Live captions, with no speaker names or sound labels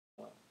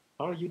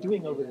How are you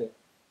doing over there?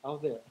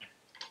 Out there?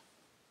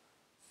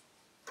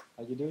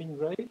 Are you doing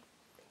great?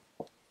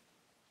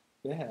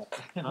 Yeah,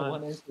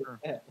 one answer. Sure.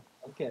 Yeah.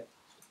 Okay.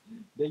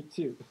 Day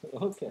two.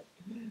 Okay,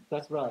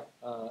 that's right.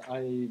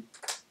 I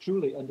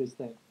truly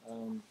understand.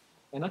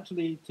 And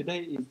actually, today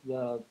is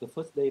the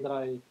first day that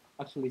I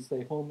actually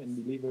stay home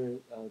and deliver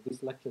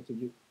this lecture to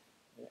you.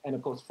 And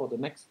of course, for the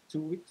next 2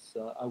 weeks,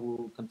 I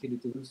will continue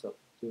to do so,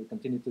 to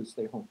continue to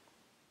stay home.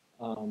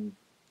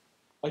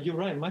 You're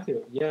right,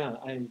 Matthew. Yeah,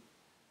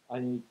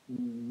 I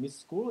miss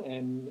school,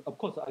 and of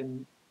course,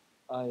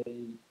 I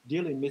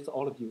dearly miss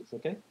all of you.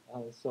 Okay,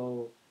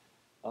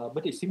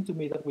 but it seemed to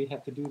me that we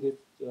have to do this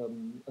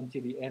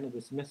until the end of the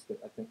semester,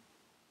 I think.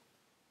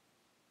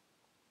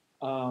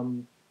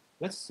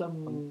 That's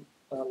some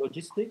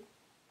logistic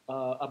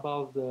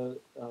about the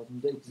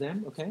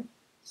exam, okay?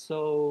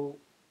 So,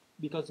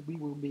 because we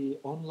will be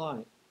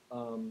online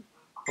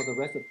for the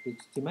rest of the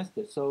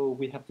semester, so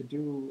we have to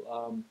do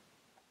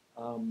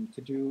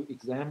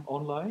exam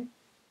online.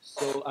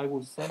 So I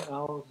will send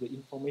out the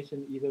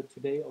information either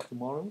today or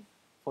tomorrow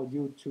for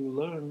you to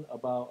learn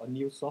about a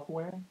new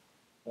software.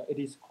 It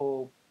is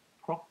called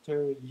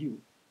Proctor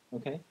U.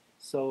 Okay,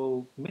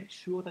 so make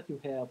sure that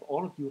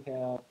all of you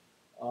have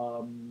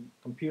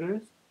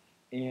computers,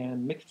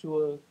 and make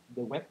sure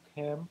the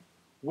webcam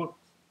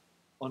works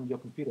on your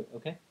computer.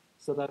 Okay,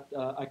 so that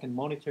I can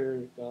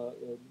monitor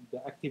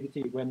the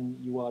activity when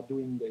you are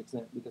doing the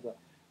exam, because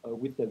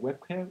with the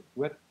webcam,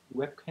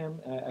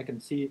 I can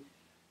see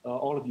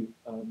all of you.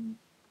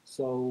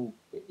 So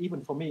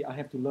even for me, I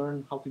have to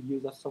learn how to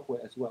use that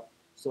software as well.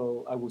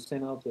 So I will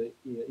send out the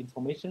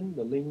information,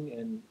 the link,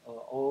 and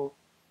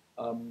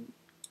um,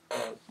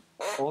 uh,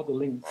 all the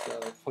links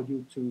for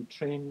you to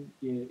train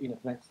in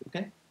advance.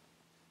 Okay.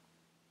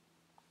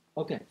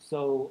 Okay.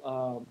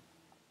 So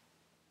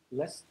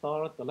let's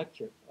start the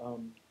lecture.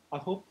 I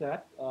hope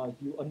that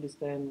you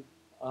understand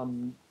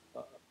um,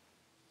 uh,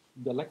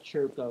 the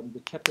lecture,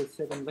 the chapter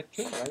 7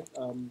 lecture, right?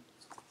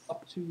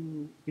 Up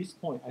to this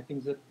point, I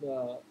think that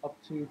up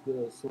to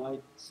the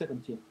slide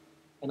 17.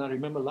 And I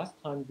remember last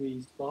time we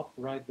stopped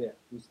right there.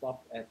 We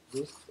stopped at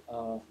this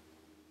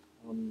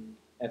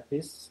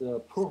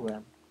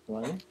program,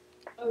 right?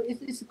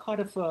 It's kind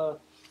of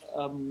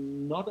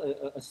not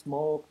a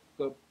small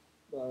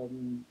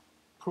um,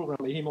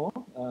 program anymore.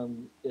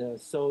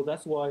 So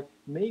that's why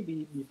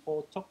maybe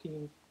before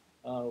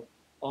uh,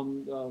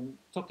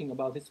 talking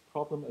about this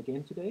problem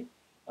again today,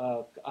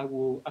 I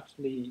will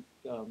actually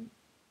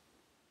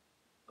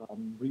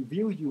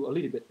review you a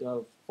little bit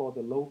for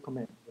the low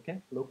command,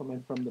 okay? Low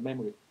command from the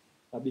memory,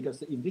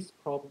 because in this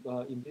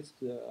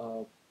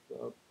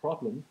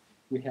problem,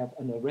 we have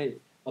an array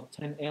of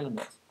 10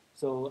 elements.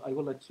 So I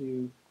would like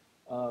to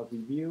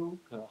review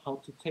how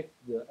to take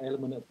the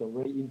element of the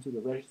array into the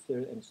register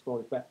and store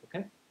it back,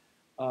 okay?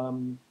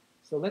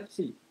 So let's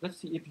see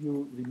if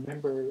you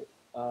remember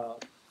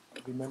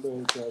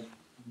the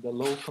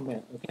low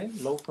command, okay?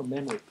 Low from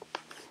memory.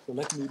 So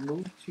let me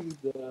move to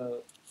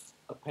the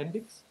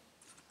appendix.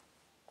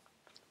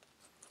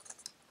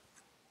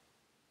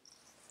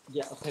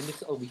 Yeah,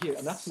 appendix over here.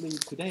 And actually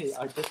today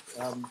I just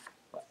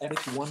added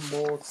one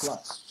more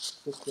slide,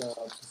 just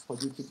for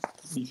you to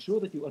be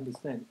sure that you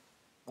understand.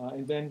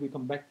 And then we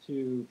come back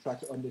to try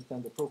to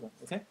understand the program,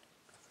 okay?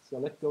 So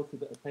let's go to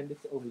the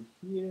appendix over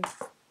here.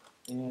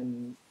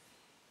 And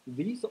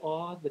these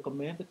are the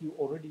commands that you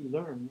already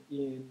learned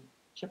in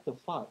chapter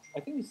 5. I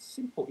think it's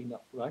simple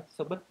enough, right?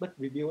 So, but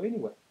review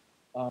anyway.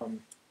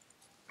 Um,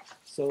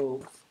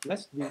 so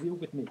let's review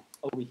with me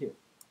over here.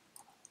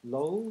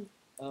 Low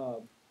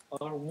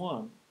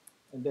R1,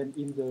 and then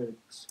in the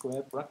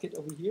square bracket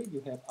over here,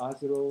 you have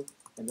R0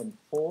 and then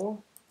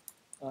 4.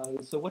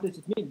 So what does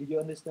it mean? Do you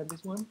understand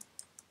this one?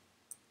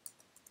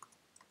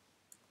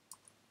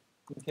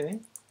 Okay.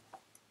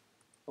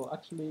 Oh,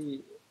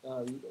 actually,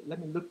 let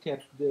me look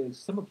at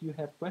some of you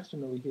have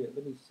question over here.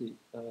 Let me see.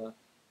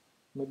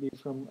 Maybe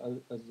from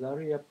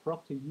Azaria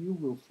Proctor, you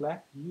will flag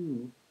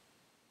you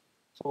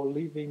for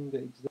leaving the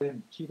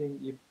exam, cheating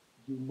if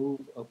you move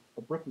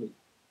abruptly.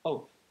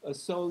 Oh,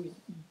 so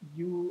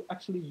you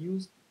actually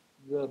used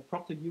the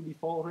Proctor U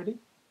before already,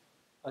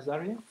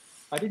 Azaria?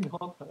 I didn't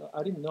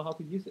know how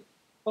to use it.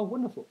 Oh,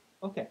 wonderful.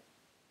 Okay,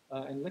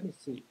 and let me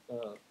see.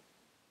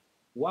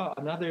 Wow,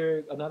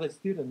 another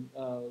student,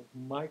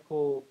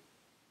 Michael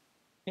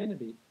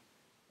Kennedy.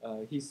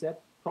 He said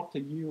Proctor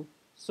U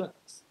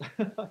sucks.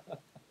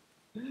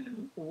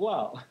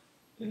 Wow.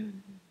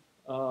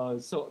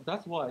 So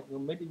that's why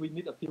maybe we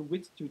need a few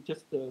weeks to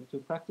just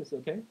to practice,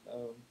 okay?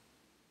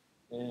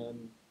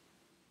 And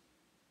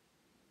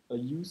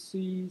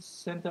UC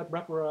Santa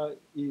Barbara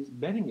is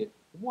banning it.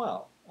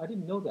 Wow, I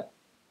didn't know that.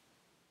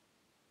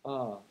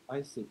 Ah,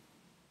 I see.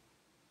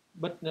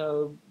 But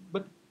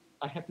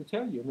I have to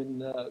tell you, I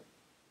mean,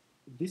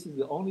 this is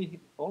the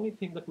only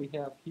thing that we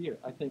have here,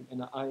 I think,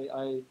 and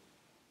I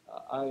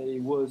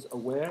was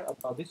aware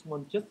about this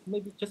one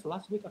maybe just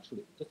last week,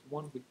 actually, just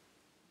 1 week.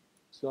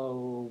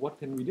 So what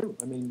can we do?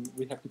 I mean,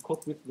 we have to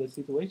cope with the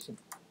situation.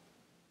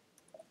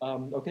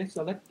 Okay,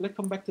 so let's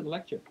come back to the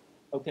lecture.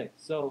 Okay,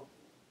 so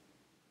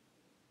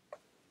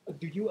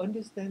Do you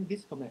understand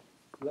this command?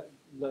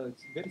 The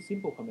very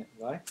simple command,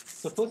 right?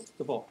 So first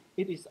of all,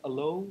 it is a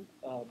low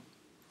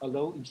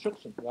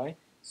instruction, right?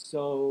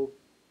 So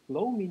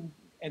low means,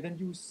 and then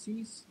you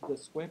see the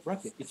square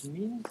bracket. It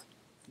means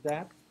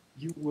that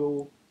you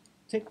will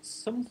take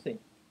something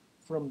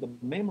from the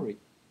memory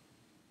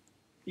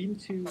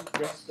into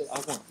register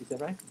R1. Is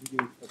that right? Do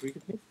you agree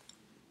with me?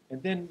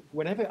 And then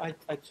whenever I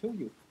tell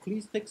you,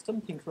 please take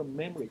something from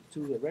memory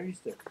to the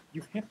register,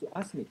 you have to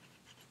ask me,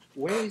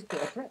 where is the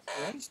address,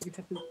 right? We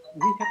have to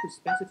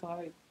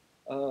specify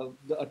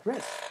the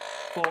address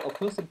for a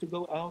person to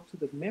go out to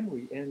the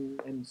memory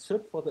and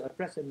search for the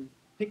address and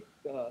pick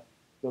the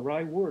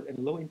right word and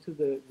load into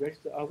the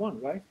register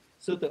R1, right?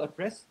 So the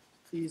address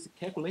is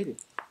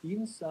calculated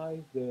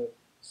inside the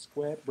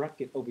square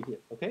bracket over here,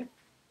 okay?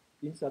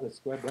 Inside the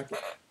square bracket.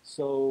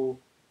 So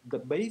the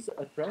base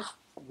address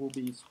will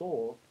be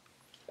stored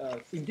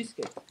in this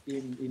case,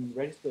 in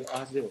register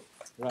R0,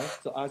 right?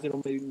 So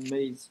R0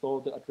 may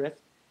store the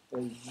address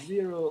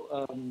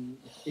 0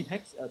 in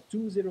hex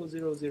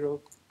 20000000,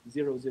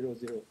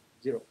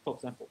 for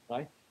example,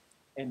 right?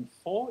 And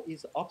 4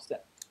 is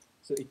offset.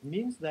 So it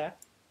means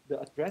that the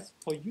address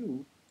for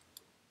you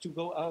to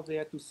go out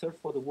there to search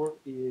for the word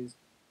is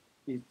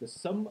the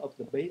sum of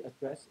the base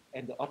address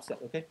and the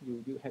offset, okay?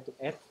 You have to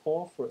add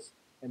 4 first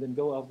and then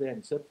go out there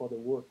and search for the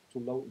word to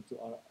load into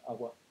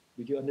our.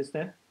 Did you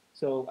understand?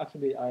 So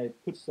actually, I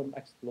put some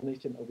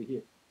explanation over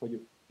here for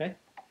you, okay?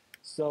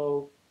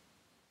 So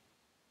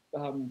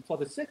for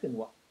the second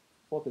one,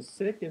 for the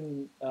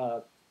second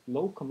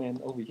load command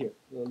over here,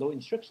 the load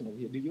instruction over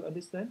here, do you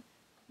understand?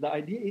 The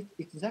idea is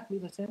exactly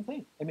the same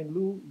thing. I mean,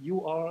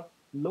 you are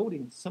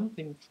loading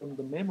something from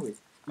the memory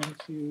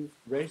into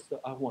register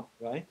R1,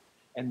 right?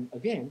 And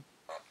again,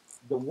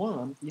 the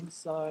one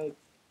inside,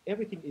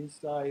 everything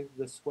inside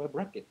the square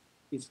bracket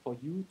is for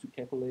you to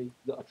calculate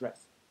the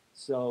address.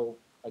 So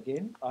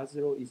again,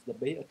 R0 is the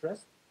base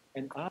address,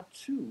 and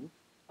R2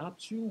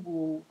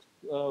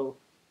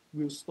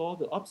 will store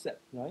the offset,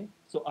 right?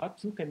 So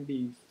R2 can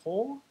be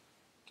 4,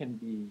 can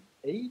be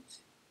 8,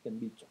 can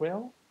be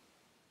 12,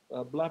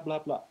 blah, blah,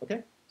 blah,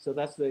 okay? So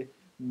that's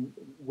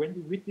when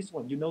you read this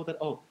one, you know that,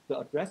 oh, the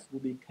address will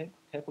be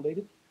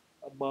calculated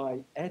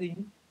by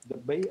adding the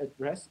base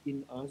address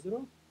in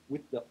R0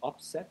 with the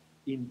offset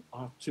in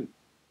R2,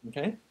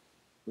 okay?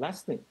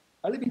 Last thing,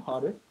 a little bit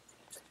harder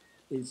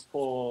is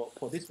for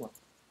this one.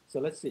 So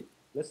let's see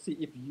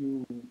if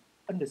you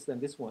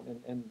understand this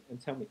one and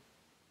tell me.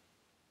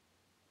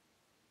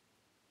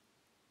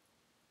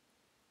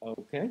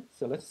 Okay,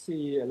 so let's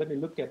see, let me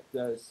look at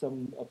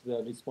some of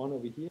the response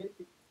over here.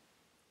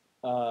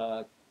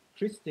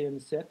 Christian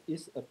said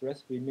its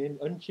address remain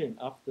unchanged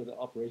after the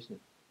operation.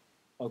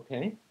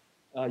 Okay,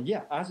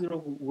 yeah,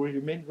 R0 will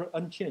remain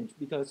unchanged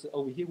because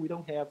over here we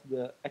don't have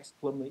the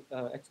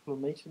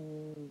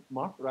exclamation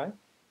mark, right?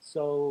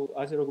 So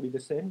R0 will be the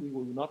same. We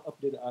will not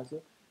update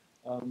R0.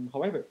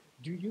 However,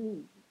 do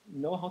you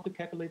know how to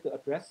calculate the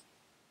address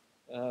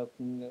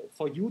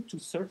for you to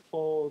search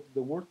for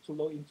the word to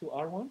load into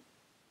R1?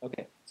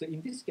 Okay, so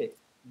in this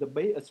case, the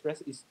base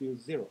address is still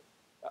 0.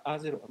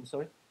 R0, I'm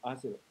sorry,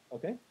 R0,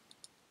 okay?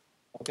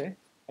 Okay,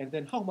 and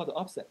then how about the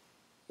offset?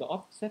 The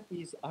offset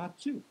is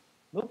R2,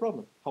 no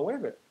problem.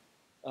 However,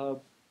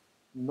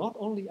 not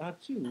only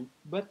R2,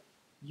 but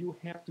you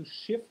have to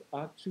shift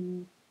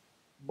R2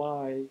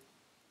 by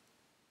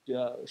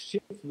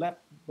shift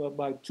left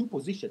by 2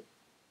 positions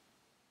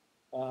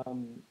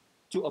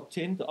to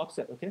obtain the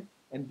offset, okay?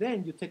 And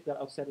then you take that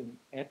offset and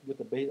add with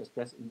the base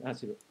address in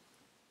R0.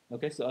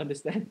 Okay, so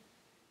understand?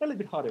 A little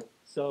bit harder.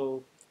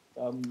 So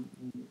let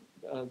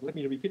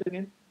me repeat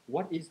again.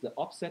 What is the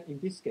offset in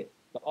this case?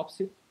 The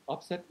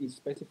offset is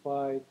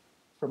specified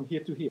from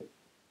here to here,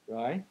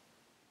 right?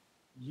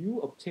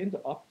 You obtain the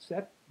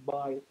offset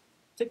by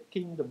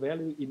taking the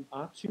value in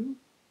R2,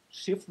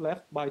 shift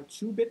left by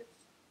 2 bits,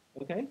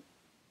 okay,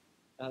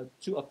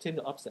 to obtain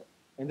the offset.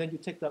 And then you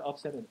take that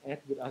offset and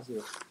add with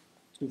R0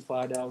 to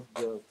find out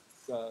the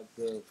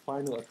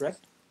final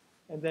address.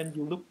 And then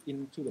you look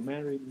into the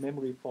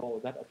memory for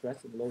that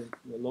address and load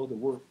the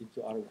word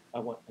into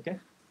R1, okay?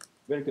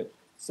 Very good.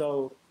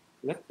 So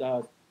let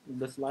the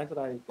slide that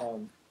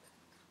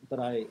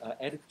I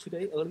added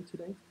early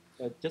today,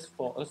 just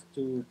for us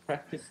to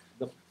practice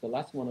the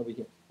last one over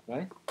here,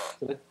 right?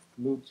 So let's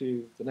move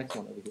to the next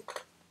one over here.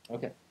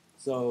 Okay.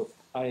 So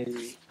I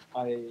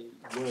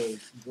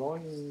was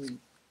drawing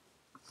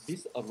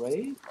this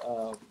array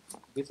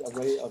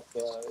of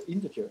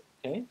integer,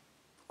 okay?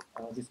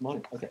 This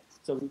morning. Okay.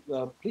 So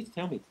please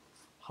tell me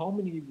how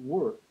many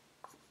words,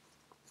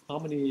 how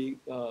many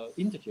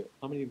integer,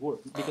 how many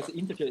words? Because the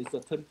integer is a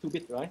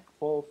 32-bit, right?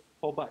 4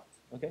 bytes.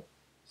 Okay.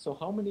 So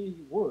how many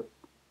words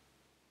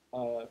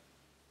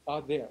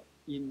are there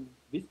in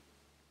this?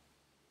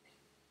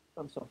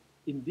 I'm sorry,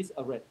 in this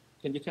array?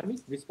 Can you tell me?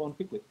 Respond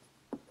quickly.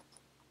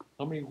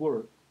 How many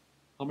words?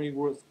 How many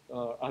words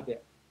are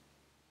there?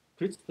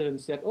 Kristen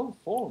said, "Oh,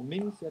 4."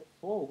 Ming said,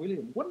 4.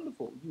 William,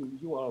 wonderful.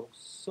 You are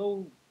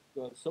so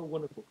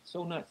wonderful,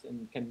 so nice,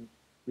 and can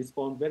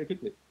respond very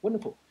quickly.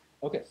 Wonderful.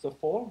 Okay, so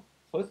 4.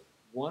 First,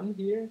 1,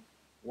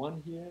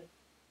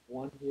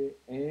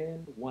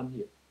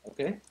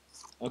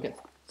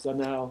 So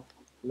now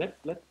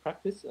let's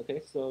practice. Okay,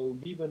 so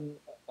given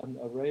an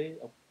array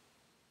of,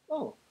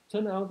 oh,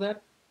 turn out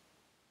that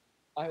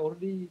I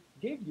already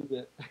gave you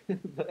the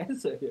the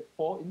answer here,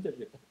 4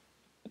 integers,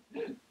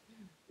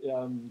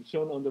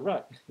 shown on the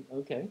right.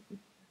 Okay,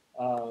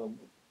 um,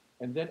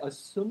 and then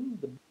assume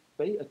the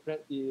base address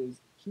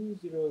is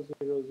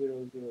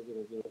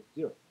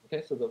 2000000.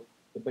 Okay, so the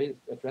base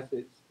address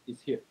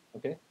is here.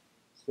 Okay,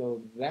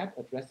 so that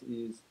address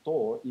is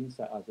stored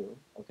inside R0.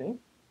 Okay,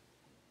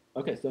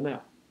 okay. So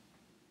now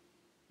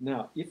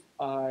if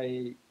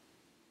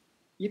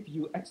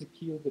you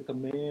execute the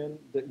command,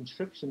 the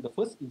instruction, the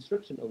first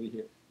instruction over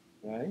here,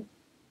 right?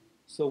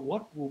 So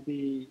what will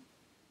be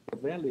the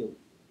value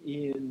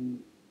in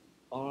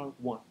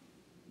R1?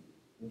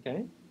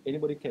 Okay,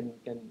 anybody can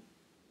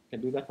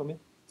do that for me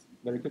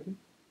very quickly?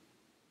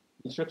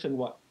 Instruction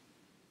what?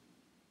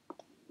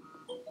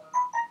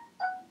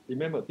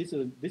 Remember, this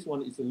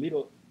one is a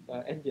little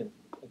engine.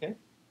 Okay.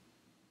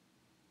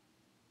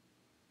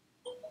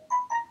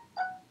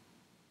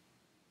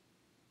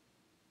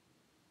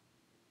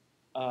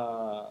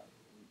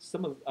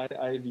 Some of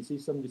I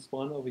received some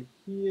response over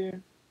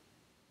here.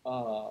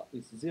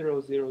 It's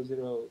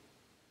 000.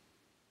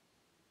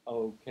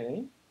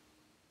 Okay.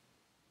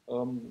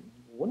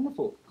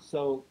 Wonderful.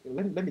 So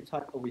let me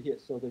type over here.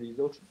 So the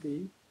result should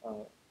be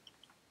uh,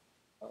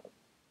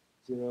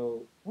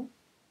 0. What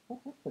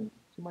happened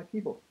to my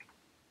keyboard?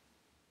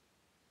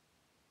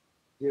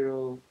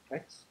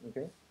 0x.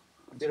 Okay.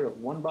 0,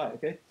 1 byte.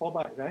 Okay. 4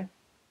 byte, right?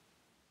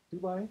 2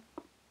 byte,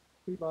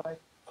 3 byte,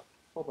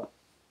 4 byte.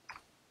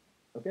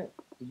 Okay.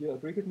 Do you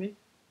agree with me?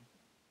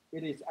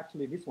 It is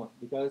actually this one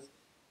because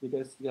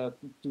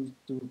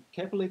to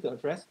calculate the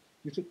address,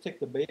 you should take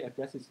the base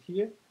addresses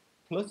here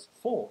plus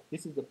 4.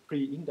 This is the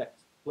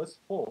pre-index plus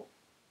 4.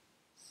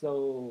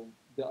 So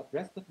the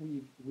address that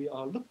we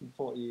are looking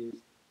for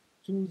is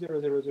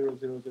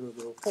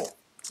 2000004,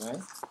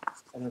 right?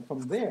 And then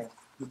from there,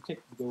 you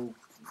take the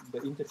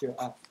integer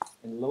up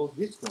and load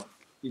this one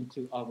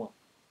into R1.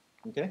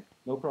 Okay,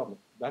 no problem.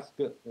 That's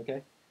good.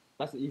 Okay,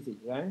 that's easy,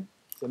 right?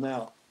 So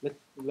now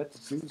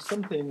let's do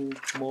something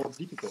more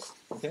difficult.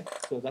 Okay,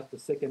 so that's the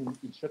second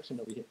instruction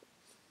over here.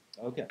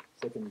 Okay,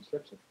 second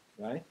instruction,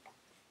 right?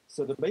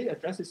 So the base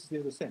address is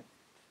still the same.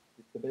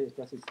 The base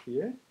address is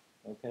here.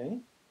 Okay,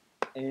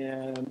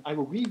 and I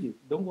will read you.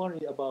 Don't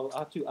worry about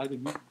R2. I will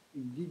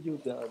give you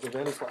the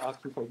value for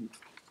R2 for you.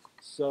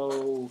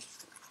 So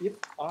if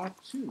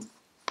R2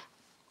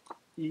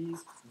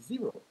 is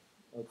 0,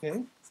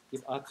 okay,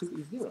 if R2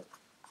 is 0,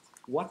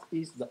 what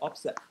is the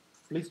offset?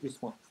 Please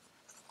respond.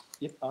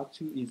 If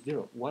R2 is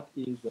 0, what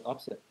is the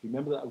offset?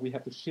 Remember that we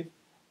have to shift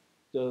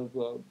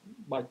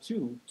by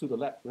 2 to the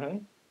left,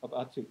 right, of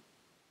R2.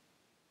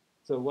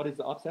 So what is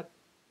the offset?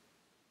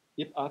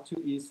 If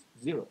R2 is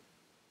 0,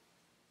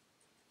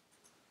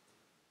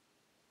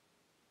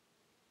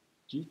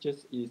 G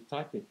just is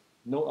typing,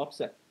 no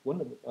offset.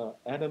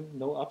 Adam,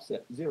 no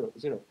offset, 0,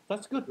 0.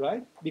 That's good,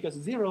 right? Because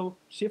 0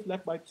 shift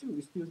left by 2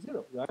 is still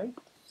 0, right?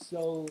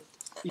 So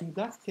in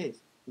that case,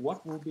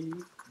 what will be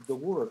the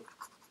word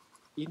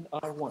in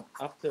R1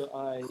 after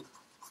I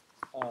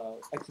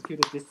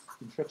executed this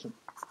instruction?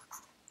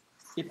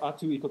 If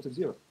R2 equal to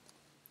 0.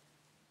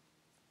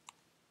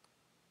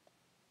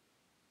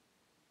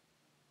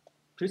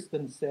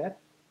 Kristen said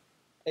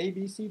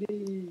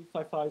ABCD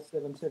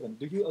 5577.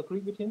 Do you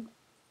agree with him?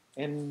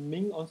 And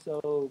Ming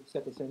also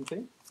said the same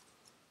thing.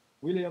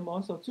 William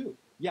also too.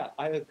 Yeah,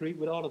 I agree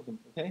with all of them.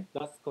 Okay,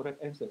 that's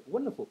correct answer.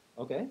 Wonderful.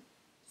 Okay,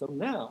 so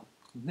now,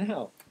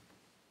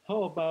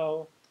 how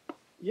about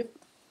if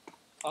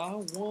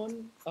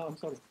R1? I'm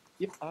sorry.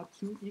 If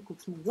R2 equal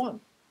to 1,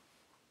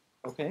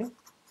 okay,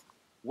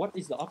 what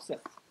is the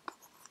offset?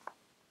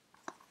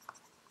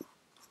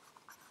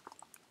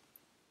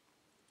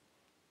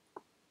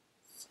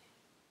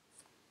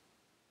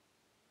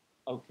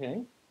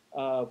 Okay.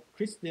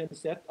 Christian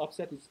said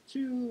offset is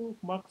 2.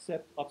 Mark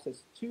said offset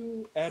is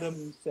 2.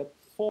 Adam said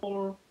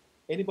 4.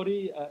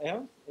 Anybody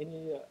else?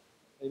 Any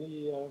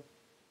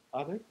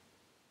other?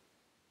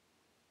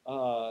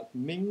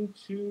 Ming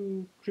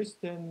 2.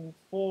 Kristen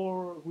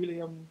 4.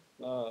 William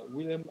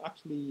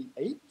actually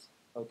 8.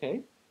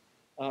 Okay.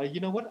 You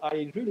know what?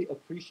 I really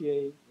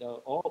appreciate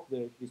all of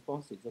the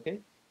responses. Okay.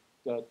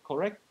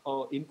 Correct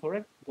or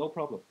incorrect, no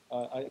problem.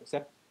 I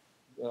accept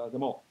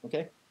them all.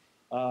 Okay.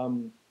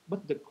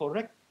 But the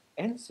correct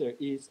answer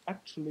is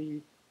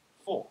actually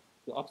 4.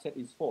 The offset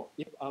is 4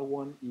 if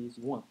R1 is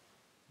 1.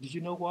 Did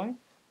you know why?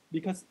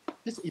 Because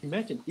just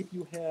imagine if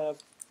you have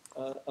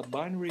a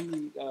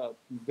binary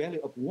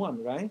value of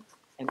 1, right?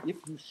 And if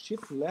you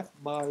shift left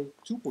by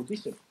 2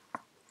 positions,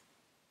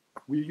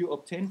 will you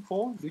obtain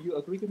 4? Do you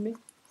agree with me?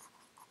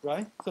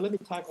 Right? So let me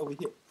type over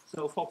here.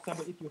 So for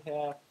example, if you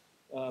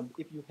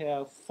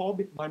have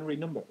 4-bit binary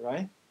number,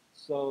 right?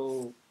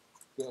 So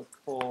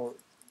for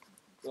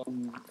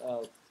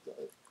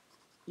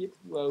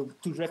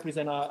to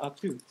represent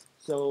R2.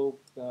 So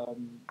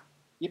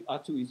if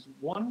R2 is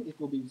 1, it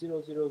will be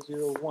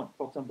 0001,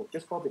 for example,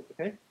 just 4 bit,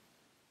 okay?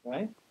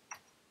 Right?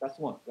 That's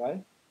 1,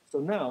 right? So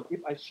now, if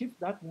I shift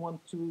that one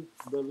to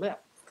the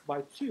left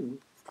by 2,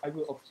 I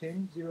will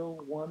obtain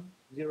 0, 1,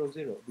 0,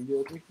 0. Do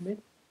you agree with me?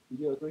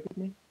 Do you agree with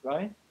me?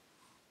 Right?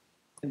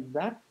 And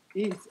that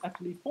is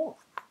actually 4.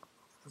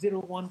 0,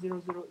 1,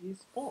 0, 0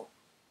 is 4.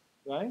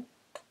 Right?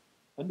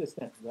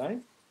 Understand,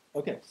 right?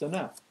 Okay, so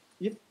now,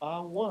 if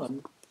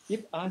R1,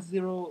 if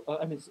R0,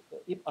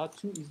 if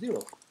R2 is 0,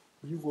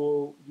 you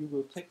will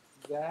take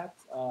that,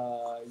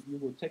 you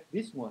will take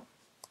this one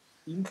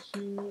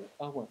into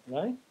R1,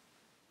 right?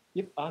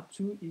 If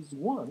R2 is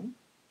 1,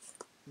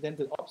 then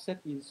the offset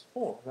is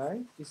 4,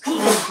 right? It's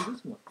equal to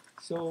this one.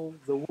 So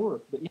the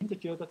word, the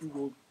integer that we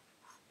will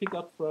pick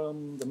up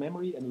from the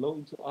memory and load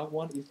into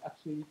R1 is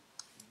actually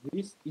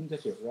this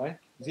integer, right?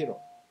 0,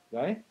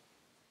 right?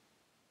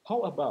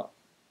 How about,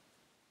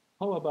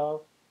 how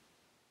about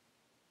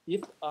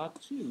if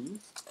R2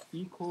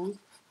 equals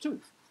 2?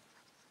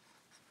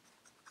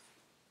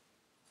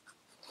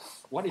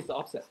 What is the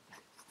offset?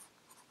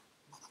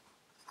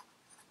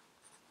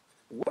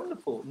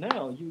 Wonderful.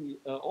 Now you,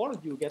 all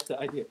of you get the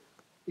idea.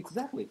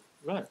 Exactly,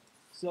 right.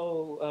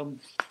 So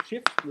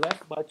shift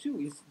left by 2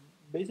 is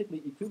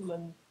basically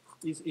equivalent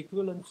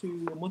to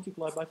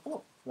multiply by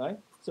 4, right?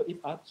 So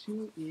if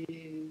R2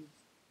 is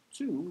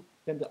 2,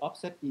 then the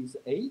offset is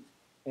 8.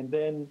 And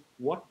then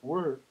what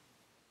word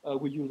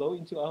will you load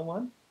into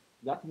R1?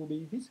 That will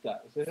be this guy,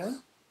 is that right?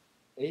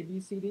 A, B,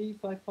 C, D,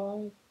 5,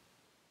 5,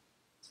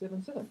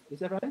 7, 7. Is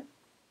that right?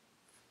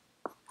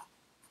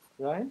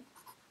 Right?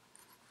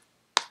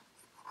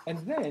 And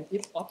then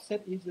if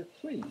offset is a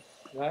 3,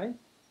 right?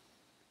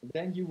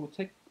 Then you will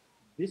take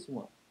this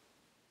one,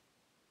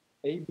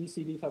 A, B,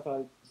 C, D, 5,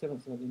 5, 7,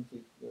 7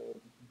 into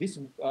this,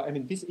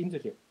 this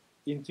integer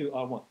into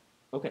R1.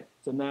 Okay,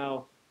 so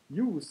now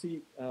you will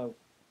see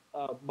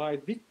by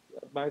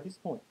this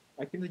point,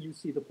 I think that you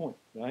see the point,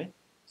 right?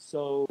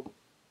 So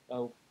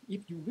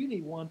if you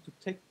really want to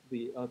take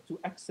the, to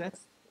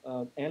access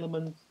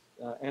elements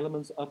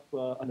of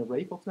an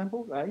array, for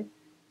example, right?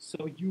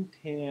 So you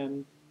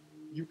can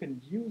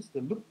use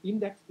the loop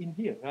index in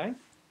here, right?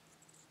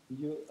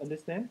 You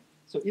understand?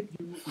 So if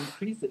you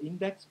increase the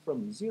index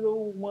from 0,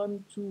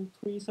 1, 2,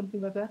 3,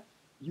 something like that,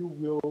 you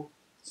will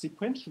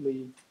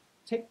sequentially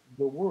take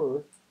the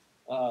word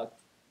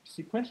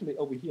sequentially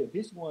over here,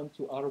 this one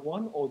to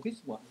R1 or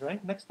this one,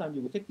 right? Next time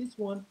you will take this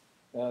one.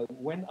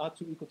 When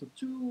R2 equal to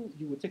 2,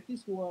 you will take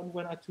this one.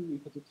 When R2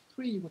 equal to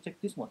 3, you will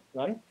take this one,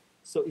 right?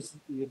 So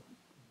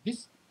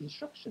this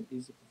instruction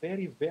is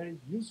very, very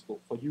useful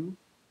for you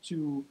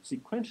to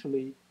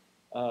sequentially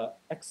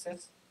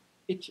access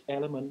each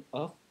element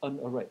of an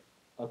array.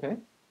 Okay,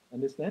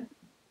 understand?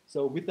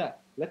 So with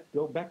that, let's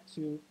go back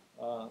to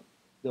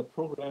the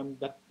program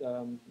that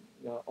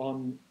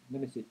on,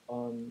 let me see,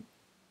 on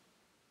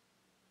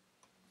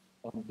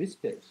this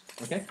page.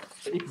 Okay,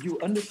 so if you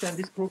understand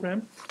this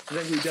program,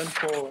 then we're done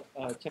for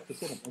chapter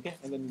 7. Okay,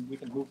 and then we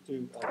can move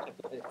to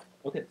chapter 8.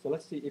 Okay, so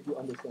let's see if you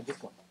understand this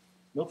one.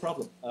 No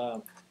problem.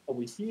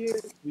 Over here,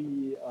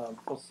 we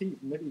for C,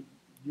 maybe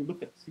you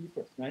look at C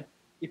first, right?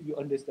 If you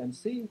understand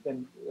C,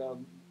 then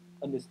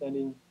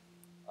understanding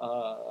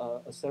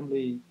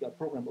assembly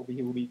program over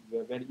here will be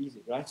very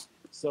easy, right?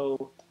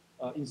 So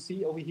in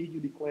C over here, you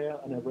declare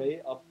an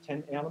array of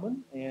 10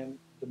 elements, and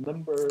the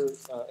number,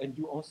 and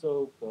you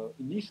also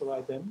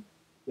initialize them,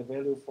 the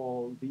value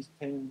for these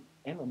 10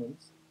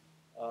 elements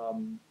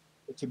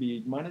to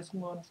be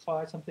 -1,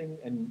 5, something,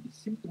 and it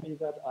seems to me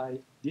that I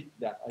did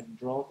that. I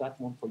draw that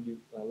one for you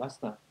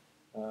last time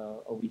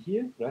over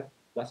here, right?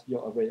 That's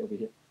your array over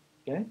here,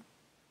 okay?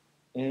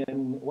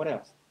 And what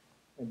else?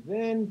 And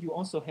then you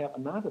also have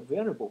another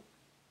variable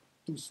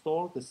to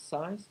store the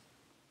size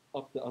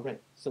of the array.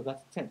 So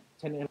that's 10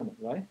 elements,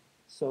 right?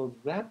 So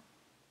that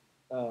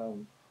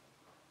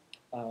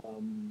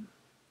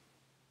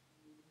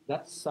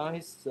that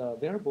size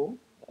variable,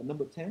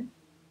 number 10,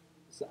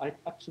 so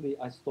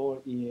I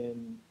store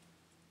in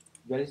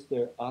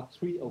register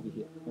R3 over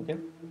here, okay?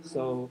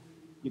 So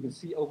you can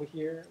see over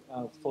here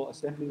for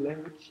assembly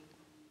language,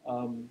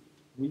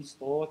 we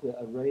store the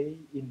array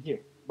in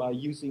here by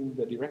using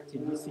the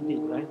directive BCD,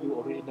 right? You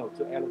already know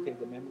to allocate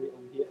the memory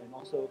over here and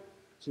also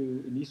to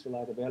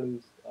initialize the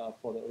values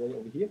for the array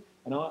over here.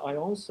 And I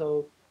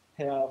also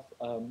have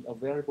a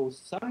variable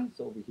size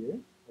over here,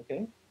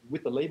 okay?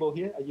 With the label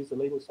here, I use the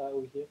label size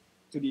over here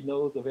to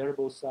denote the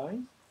variable size,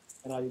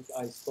 and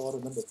I store the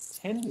number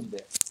 10 in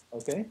there,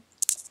 okay?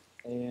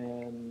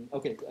 And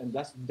okay, and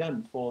that's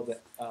done for the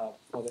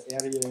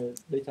area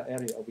data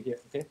area over here.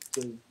 Okay,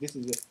 so this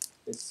is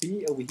the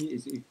C over here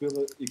is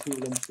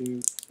equivalent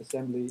to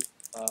assembly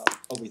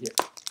over here.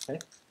 Okay,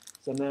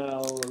 so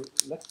now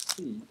let's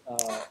see.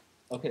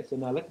 Okay, so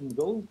now let's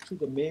go to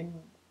the main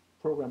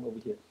program over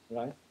here,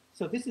 right?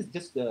 So this is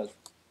just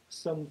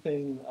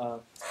something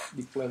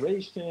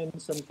declaration,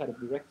 some kind of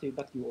directive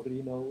that you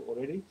already know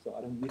already. So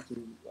I don't need to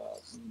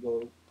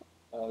go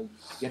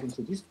get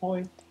into this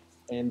point.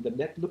 And the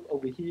net loop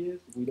over here,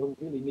 we don't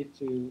really need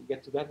to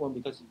get to that one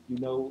because you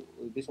know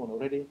this one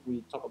already.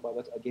 We talk about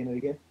that again and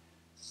again.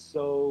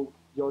 So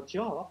your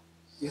job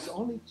is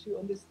only to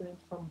understand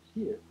from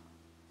here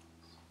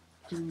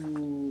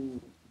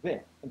to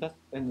there,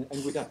 and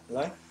we're done,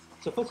 right?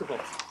 So first of all,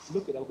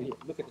 look at over here.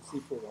 Look at the C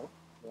program,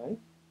 right?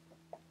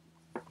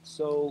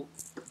 So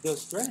the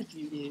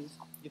strategy is,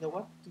 you know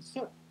what, to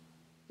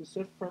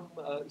search from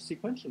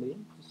sequentially,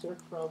 to search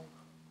from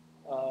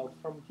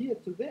here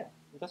to there.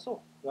 That's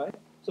all, right?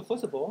 So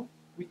first of all,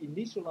 we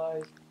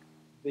initialize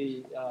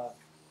the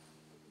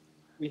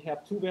we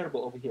have two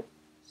variables over here.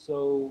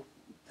 So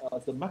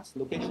the max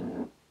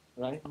location,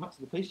 right? Max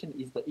location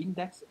is the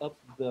index of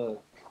the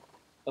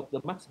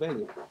max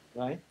value,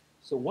 right?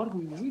 So what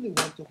we really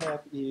want to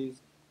have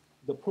is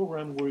the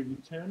program will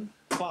return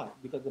 5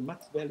 because the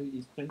max value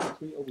is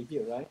 23 over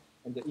here, right?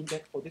 And the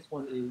index for this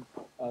one is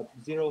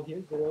 0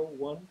 here, 0,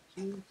 1,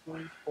 2,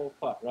 3, 4,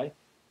 5, right?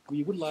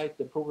 We would like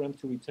the program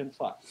to return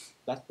 5.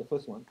 That's the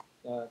first one.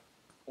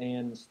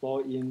 And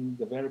store in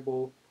the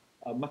variable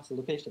max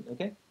location,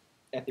 okay?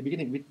 At the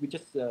beginning, we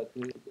just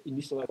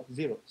initialize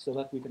 0 so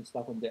that we can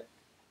start from there.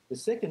 The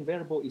second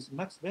variable is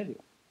max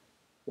value.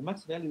 The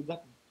max value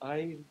that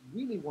I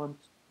really want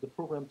the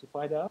program to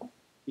find out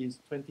is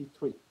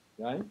 23,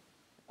 right?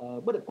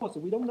 But of course,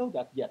 we don't know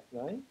that yet,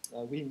 right?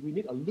 We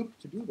need a loop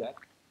to do that.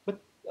 But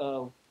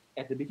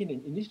at the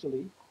beginning,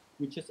 initially,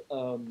 we just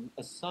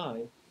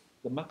assign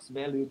the max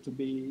value to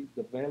be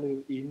the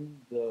value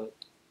in the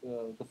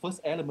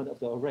first element of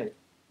the array,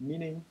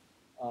 meaning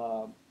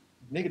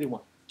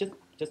 -1.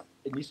 Just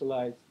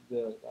initialize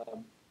the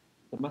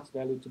max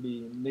value to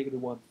be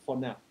 -1 for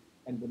now,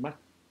 and the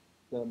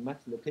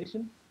max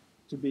location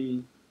to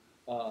be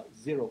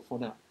 0 for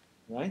now,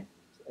 right?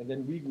 And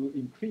then we will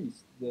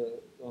increase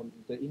the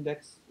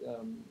index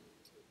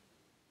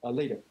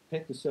later,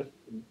 okay, to search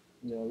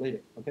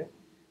later, okay?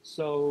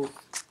 So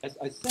as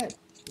I said,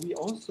 we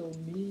also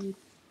need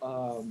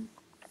um,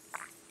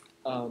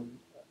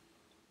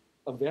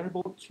 a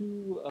variable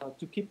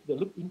to keep the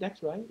loop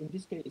index, right? In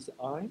this case, it's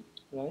I,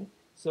 right?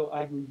 So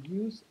I will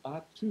use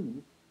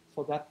R2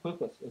 for that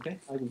purpose, okay?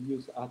 I will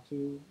use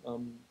R2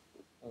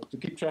 to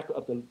keep track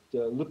of the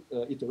loop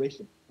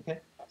iteration,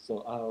 okay?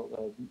 So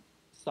I'll,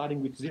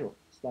 starting with 0,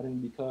 starting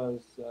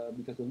because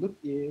the loop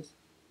is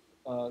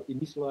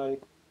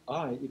initialize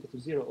I equal to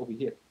 0 over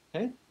here,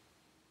 okay?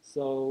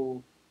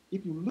 So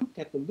if you look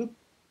at the loop,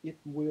 it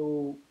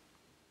will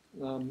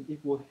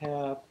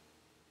have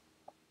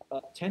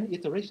 10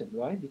 iteration,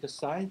 right? Because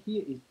size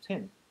here is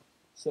 10.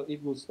 So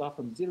it will start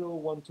from 0,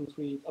 1, 2,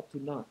 3, up to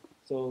 9.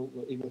 So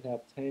it will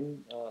have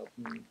 10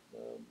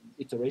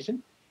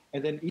 iteration.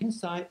 And then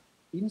inside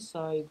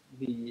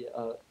the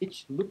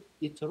each loop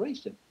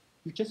iteration,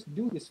 you just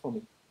do this for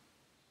me,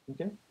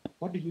 okay?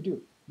 What do?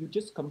 You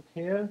just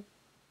compare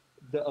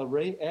the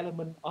array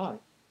element I,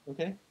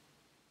 okay,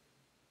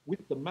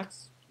 with the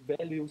max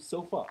value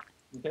so far,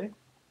 okay?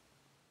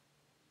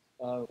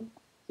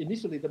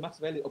 Initially, the max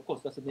value, of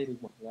course, that's a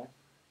negative one, right?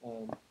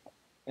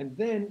 And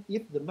then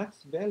if the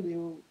max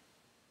value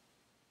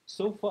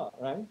so far,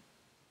 right,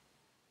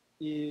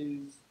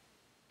 is,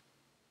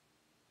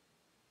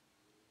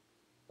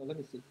 let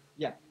me see,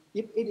 yeah,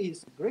 if it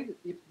is greater,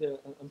 if the,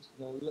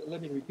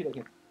 let me repeat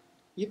again,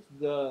 if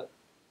the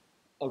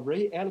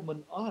array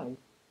element I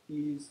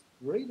is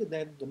greater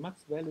than the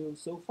max value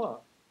so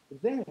far,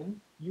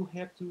 then you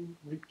have to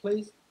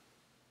replace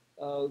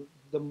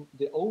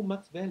the old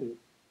max value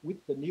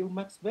with the new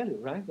max value,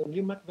 right? The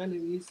new max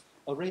value is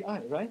array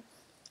I, right?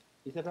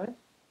 Is that right?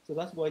 So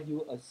that's why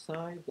you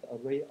assign the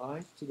array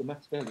I to the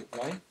max value,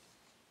 right?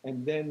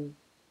 And then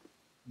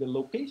the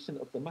location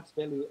of the max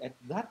value at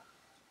that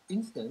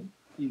instant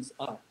is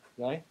I,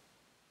 right?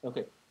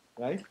 Okay,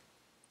 right?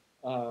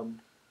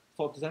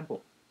 For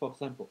example,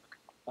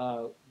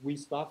 we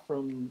start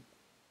from,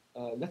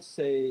 let's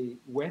say,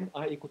 when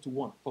I equal to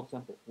 1, for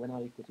example, when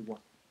I equal to 1,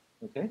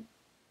 okay?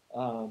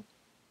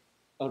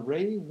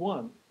 Array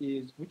 1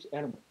 is which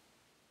element?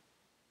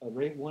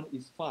 Array 1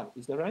 is 5,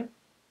 is that right?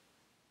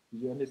 Do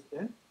you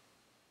understand?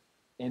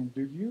 And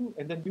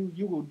then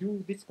you will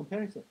do this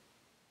comparison.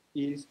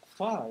 Is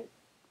 5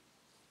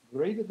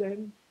 greater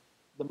than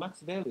the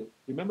max value?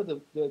 Remember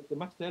the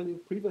max value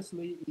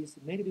previously is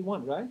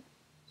 -1, right?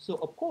 So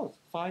of course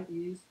 5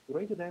 is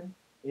greater than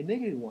a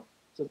 -1.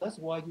 So that's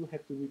why you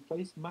have to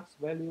replace max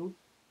value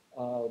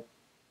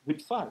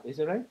with 5, is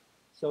that right?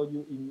 So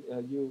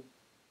you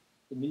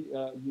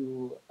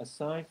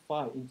assign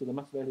 5 into the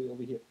max value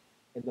over here.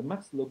 And the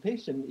max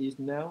location is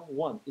now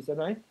 1, is that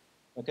right?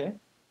 Okay.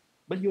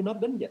 But you're not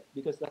done yet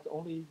because that's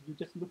only, you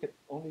just look at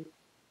only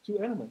 2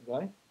 elements,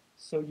 right?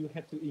 So you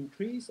have to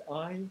increase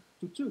I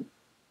to 2,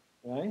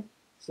 right?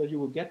 So you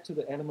will get to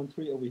the element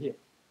 3 over here,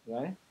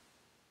 right?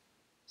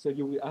 So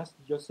you will ask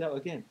yourself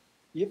again,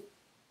 if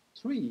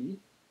 3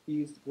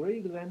 is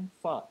greater than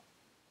 5,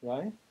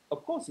 right?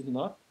 Of course it's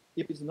not.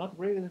 If it's not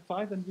greater than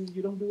 5, then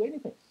you don't do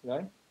anything,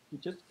 right? You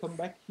just come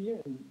back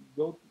here and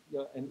go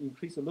and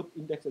increase the loop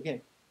index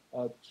again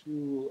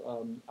to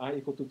I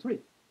equal to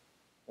 3,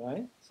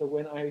 right? So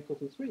when I equal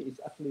to 3, it's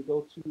actually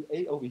go to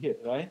A over here,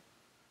 right?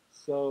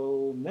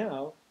 So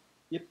now,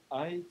 if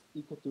I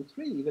equal to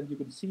 3, then you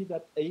can see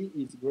that A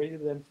is greater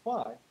than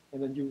 5,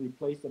 and then you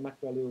replace the max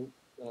value,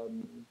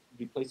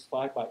 replace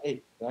 5 by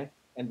 8, right?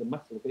 and the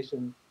max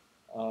location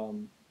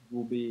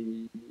will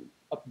be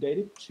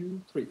updated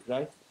to 3,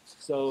 right?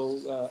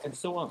 So, and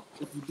so on.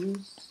 If you do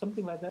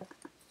something like that,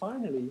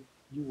 finally,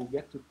 you will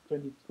get to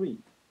 23,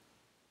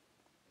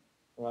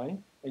 right?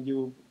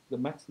 And the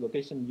max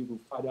location you will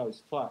find out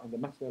is 5, and the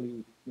max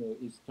value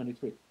is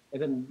 23.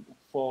 And then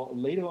for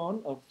later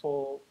on,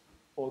 for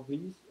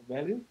these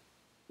values,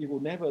 it will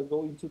never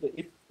go into the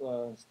if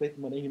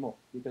statement anymore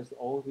because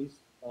all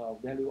these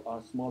values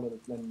are smaller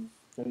than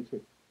 23.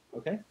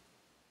 Okay?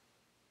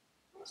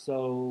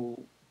 So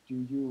do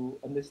you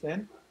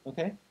understand?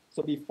 Okay.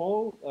 So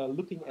before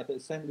looking at the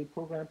assembly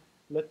program,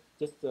 let's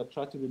just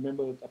try to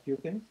remember a few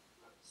things.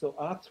 So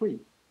R3,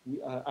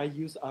 I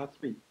use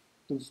R3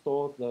 to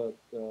store the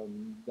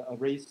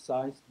array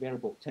size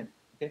variable 10.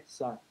 Okay,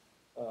 size,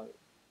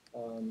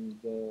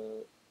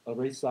 the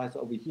array size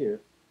over here.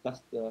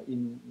 That's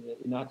in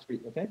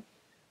R3. Okay,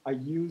 I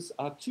use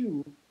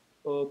R2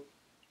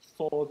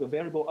 for the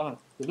variable R,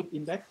 the loop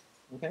index.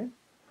 Okay,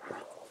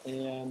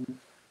 and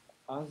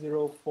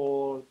R0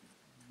 for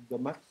the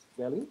max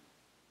value,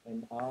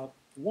 and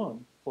R1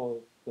 for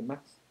the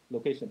max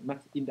location,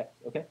 max index.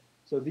 Okay,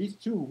 so these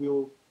two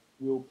will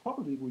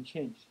probably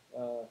change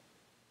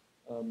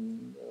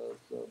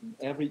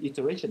every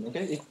iteration.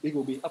 Okay, it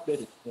will be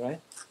updated,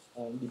 right?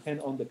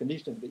 Depend on the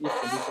condition, the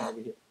if condition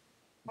over here.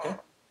 Okay.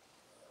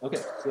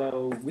 Okay.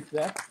 So with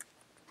that,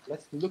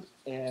 let's look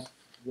at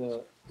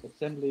the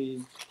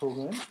assembly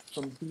program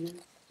from here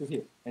to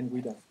here, and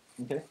we're done.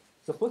 Okay.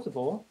 So first of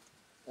all,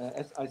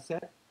 as I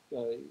said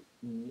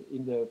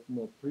in the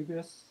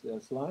previous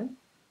slide,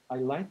 I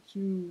like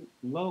to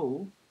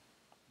load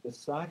the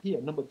side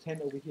here, number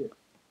 10 over here,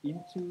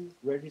 into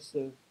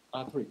register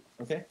R3.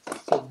 Okay,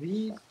 so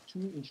these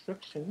two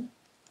instructions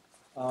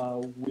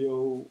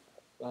will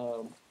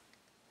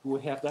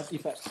have that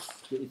effect.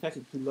 The effect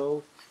is to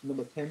load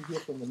number 10 here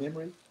from the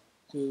memory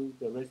to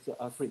the register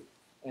R3.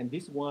 And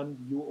this one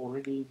you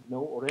already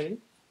know already.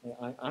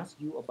 I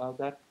asked you about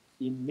that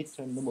in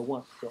midterm number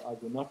 1, so I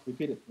will not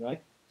repeat it,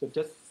 right? So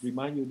just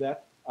remind you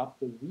that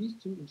after these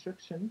two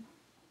instructions,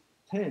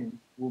 10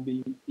 will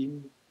be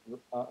in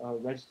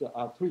register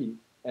R3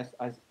 as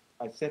I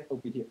said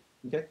over here,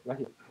 okay, right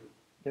here,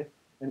 okay.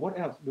 And what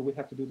else do we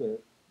have to do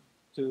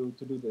to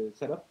do the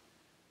setup?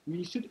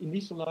 We should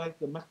initialize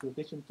the max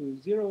location to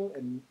 0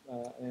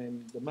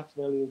 and the max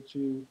value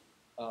to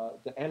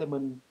the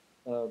element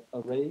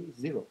array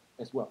 0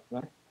 as well,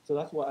 right? So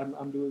that's what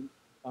I'm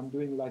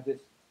doing like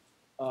this.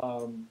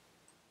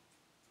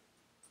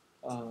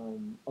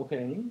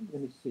 Okay,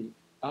 let me see.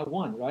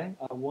 R1, right?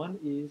 R1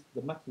 is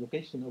the max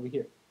location over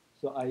here.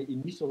 So I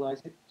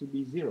initialize it to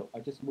be 0. I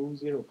just move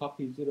 0,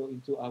 copy 0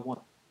 into R1.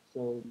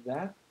 So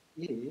that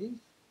is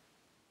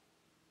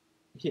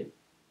here.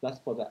 That's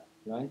for that,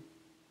 right?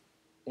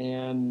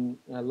 And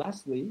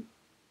lastly,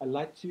 I'd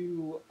like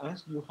to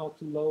ask you how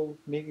to load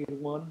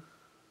 -1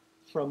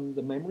 from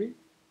the memory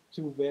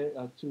to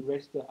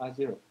register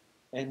R0.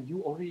 And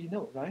you already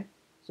know, right?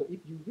 So if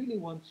you really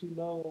want to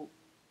know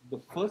the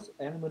first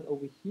element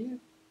over here,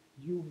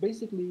 you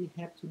basically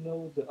have to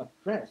know the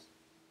address,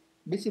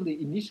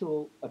 basically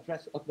initial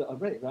address of the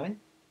array, right?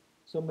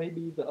 So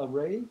maybe the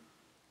array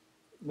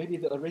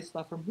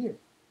starts from here,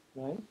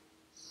 right?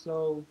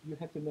 So you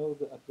have to know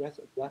the address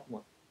of that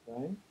one,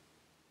 right?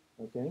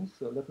 Okay,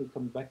 so let me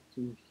come back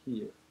to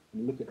here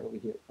and look at over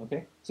here,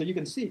 okay? So you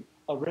can see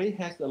array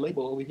has a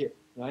label over here,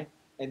 right?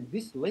 And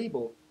this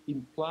label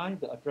implies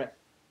the address.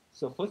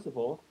 So first of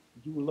all,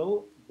 you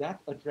load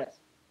that address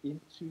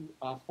into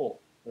R4,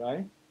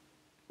 right?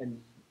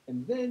 And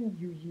then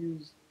you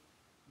use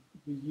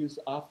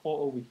R4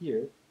 over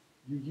here.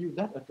 You use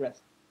that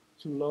address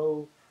to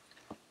load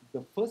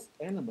the first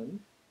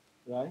element,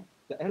 right?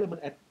 The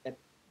element at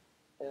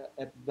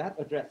that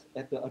address,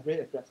 at the array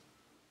address,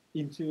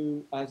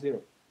 into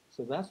R0.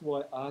 So that's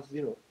why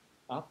R0,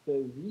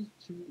 after these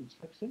two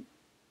instructions,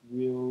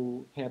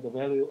 will have the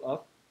value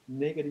of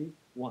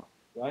 -1,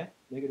 right?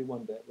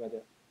 -1 there, right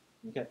there.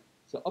 Okay.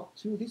 So up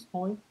to this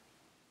point,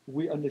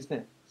 we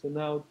understand. So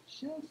now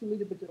just a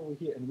little bit over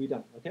here, and we're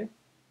done. Okay.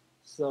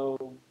 So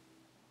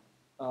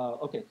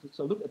okay.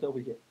 So look at over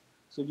here.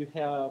 So you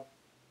have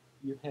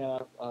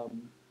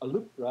a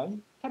loop, right?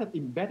 Kind of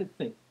embedded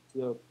thing.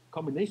 The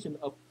combination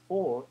of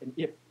for and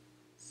if.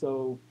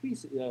 So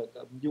please,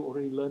 you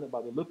already learned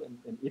about the loop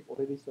and if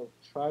already. So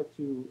try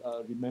to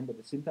remember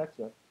the syntax,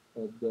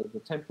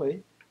 the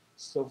template.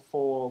 So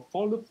for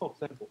loop, for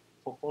example,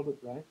 for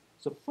loop, right?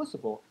 So first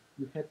of all,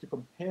 you have to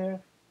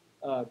compare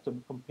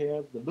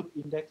the loop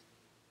index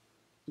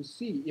to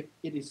see if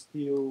it is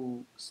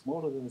still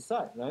smaller than the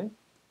size, right?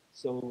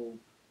 So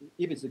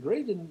if it's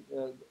greater than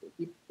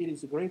if it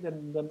is greater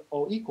than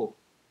or equal,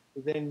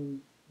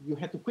 then you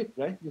have to quit,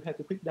 right? You have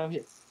to quit down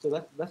here. So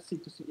let's see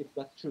to see if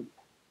that's true.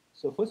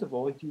 So first of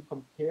all, if you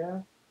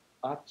compare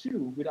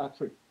R2 with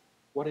R3,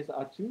 what is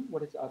R2?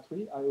 What is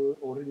R3? I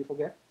already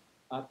forget.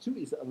 R2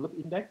 is a loop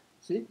index,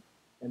 see?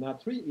 And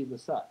R3 is the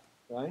size,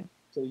 right?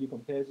 So you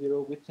compare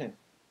 0 with 10,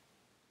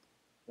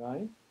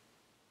 right?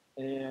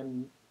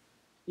 And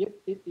if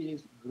it is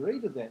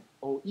greater than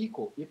or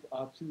equal, if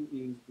R2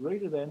 is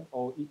greater than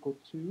or equal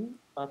to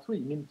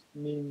R3,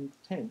 mean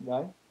 10,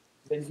 right?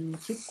 Then you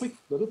should quit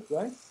the loop,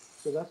 right?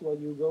 So that's why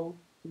you go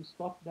to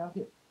stop down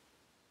here,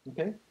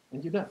 okay?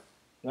 And you're done,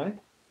 right?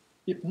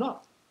 If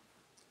not,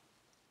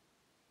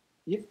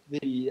 if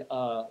the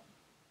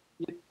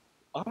if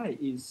I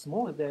is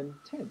smaller than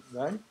 10,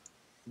 right?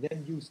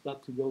 Then you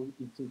start to go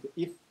into the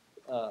if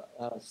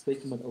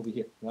statement over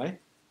here, right?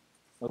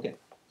 Okay,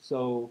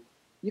 so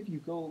if you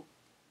go,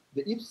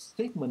 the if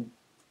statement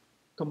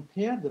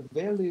compare the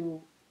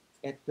value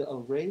at the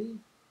array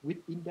with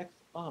index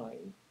I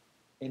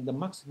and the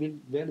max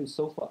value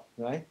so far,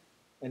 right?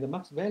 And the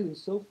max value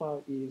so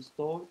far is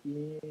stored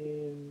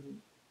in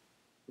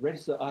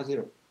register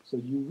R0. So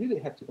you really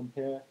have to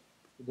compare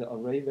the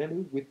array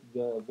value with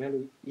the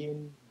value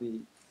in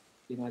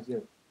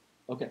R0.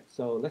 Okay,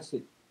 so let's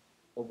see.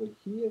 Over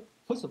here,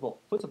 first of all,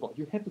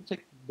 you have to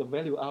take the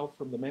value out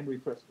from the memory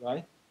first,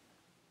 right?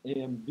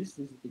 And this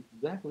is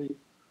exactly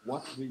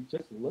what we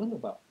just learned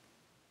about,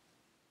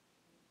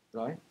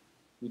 right?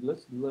 We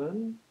just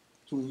learn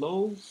to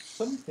load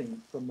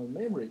something from the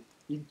memory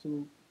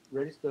into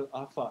register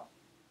R5,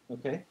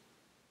 okay?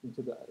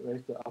 Into the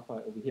register R5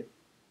 over here,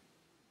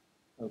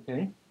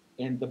 okay?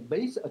 And the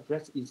base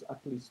address is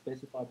actually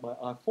specified by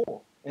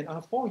R4. And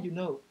R4, you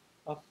know,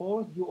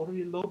 R4 you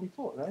already load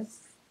before, right?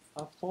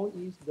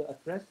 R4 is the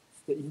address,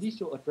 the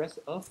initial address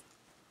of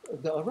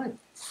the array,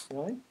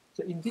 right?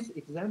 So in this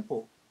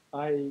example,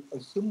 I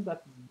assume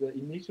that the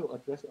initial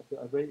address of the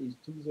array is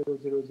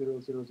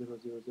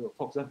 20000000,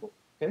 for example,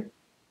 okay?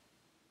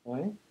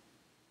 Right?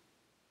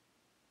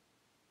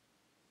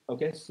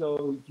 Okay,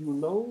 so you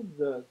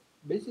load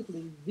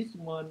basically this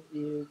one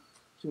is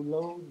to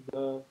load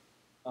the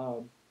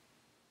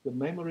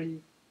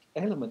memory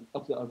element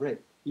of the array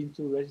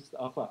into register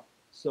alpha.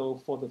 So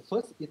for the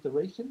first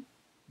iteration,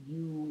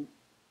 you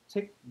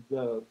take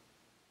the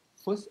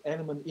first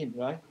element in,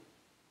 right?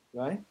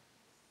 Right?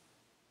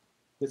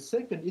 The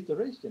second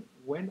iteration,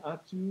 when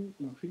R2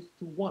 increase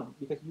to 1,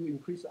 because you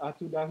increase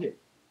R2 down here,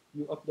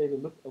 you update the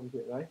loop over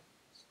here, right?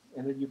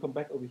 And then you come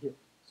back over here.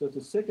 So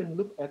the second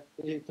loop at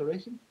the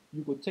iteration,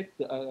 you will take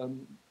the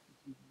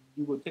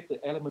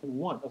element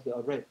 1 of the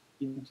array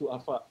into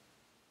alpha.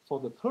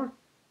 For the third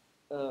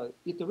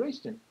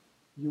iteration,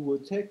 you will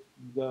take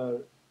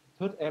the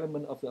third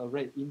element of the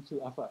array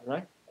into alpha,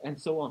 right? And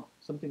so on,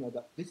 something like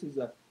that. This is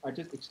I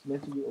just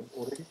explained to you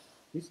already.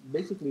 This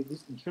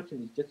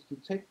instruction is just to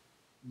take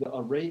the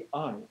array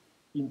I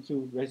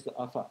into register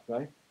alpha,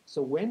 right?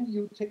 So when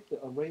you take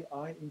the array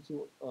I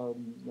into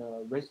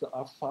register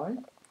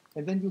R5,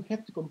 and then you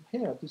have to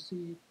compare to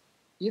see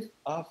if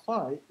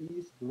R5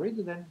 is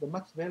greater than the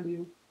max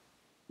value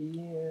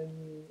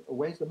in,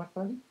 where's the max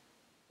value?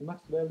 The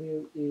max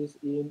value is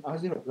in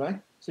R0,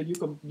 right? So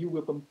you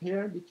will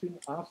compare between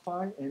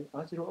R5 and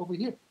R0 over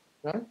here,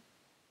 right?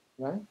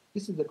 Right?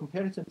 This is the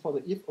comparison for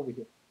the if over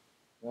here,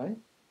 right?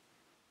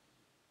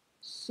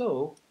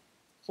 So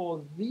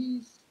for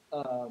these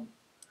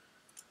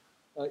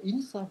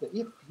inside the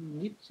if, you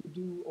need to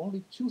do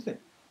only two things,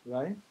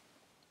 right?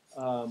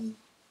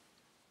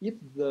 If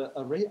the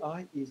array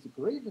I is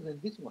greater than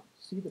this one,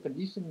 see the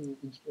condition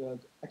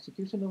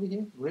execution over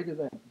here, greater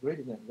than,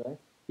 right?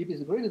 If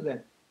it's greater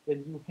than,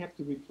 then you have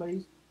to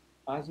replace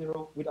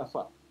R0 with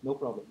R5, no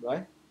problem,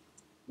 right?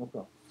 No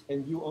problem.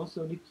 And you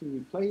also need to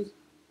replace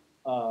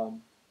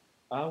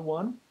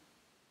R1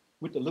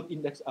 with the loop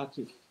index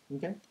R2,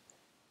 okay?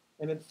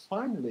 And then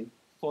finally,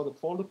 for the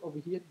for loop over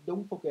here,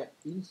 don't forget,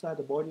 inside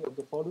the body of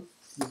the for loop,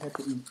 you have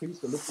to increase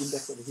the loop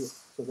index over here.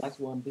 So that's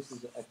one, this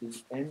is at the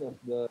end of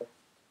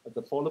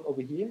the for loop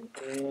over here.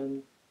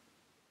 And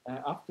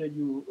after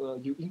you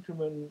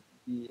increment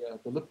the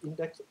loop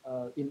index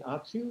in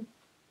R2,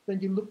 then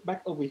you look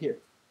back over here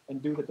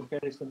and do the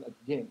comparison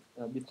again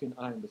between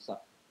I and the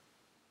sub.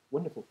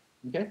 Wonderful,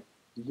 okay?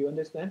 Do you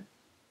understand?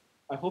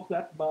 I hope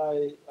that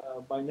by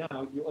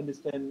now you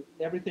understand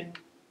everything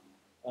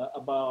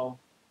about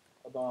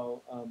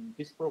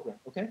this program.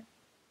 Okay,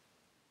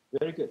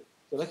 very good.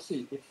 So let's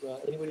see if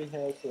anybody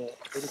has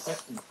any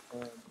questions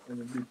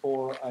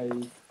before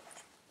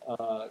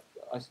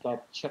I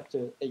start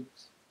chapter 8.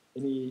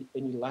 Any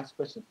last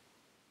question?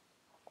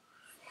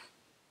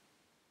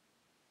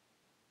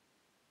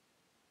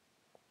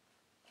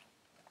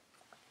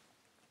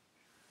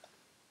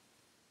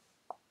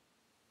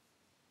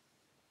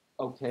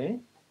 Okay,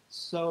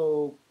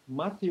 so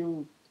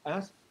Matthew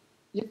asked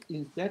if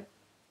instead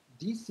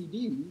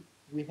DCD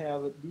we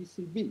have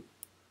DCB.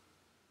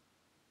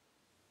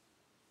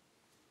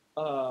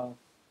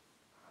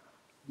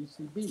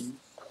 DCB,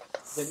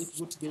 then it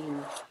would be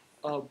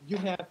you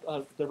have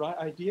the right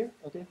idea,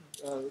 okay,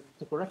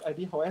 the correct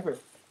idea. However,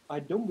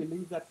 I don't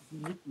believe that you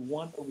need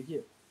one over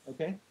here,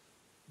 okay,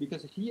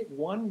 because here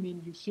one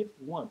means you shift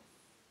one,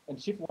 and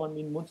shift one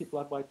means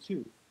multiplied by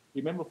 2.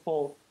 Remember,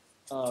 for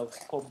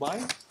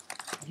bytes,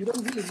 you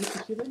don't really need to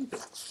shift anything.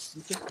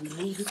 You just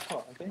remove this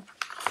part, okay,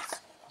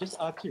 just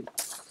R2.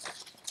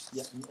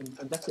 Yeah,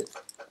 and that's it.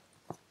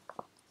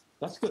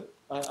 That's good.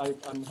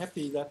 I'm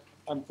happy that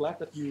I'm glad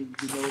that you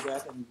know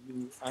that and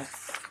you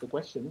asked the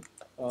question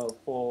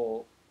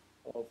for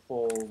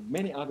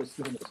many other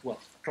students as well.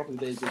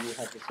 Probably they will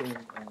have the same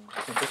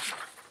question.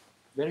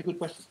 Very good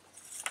question.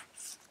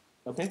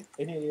 Okay.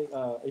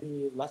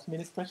 Any last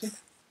minute question?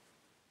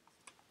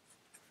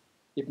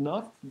 If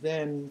not,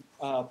 then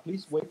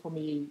please wait for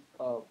me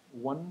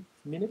 1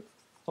 minute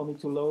for me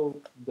to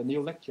load the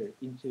new lecture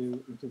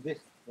into this,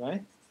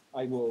 right?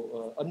 I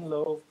will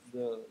unload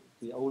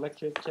the old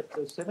lecture,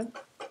 chapter 7,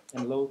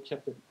 and load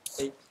chapter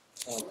 8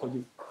 for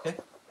you, okay?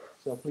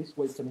 So please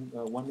wait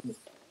 1 minute.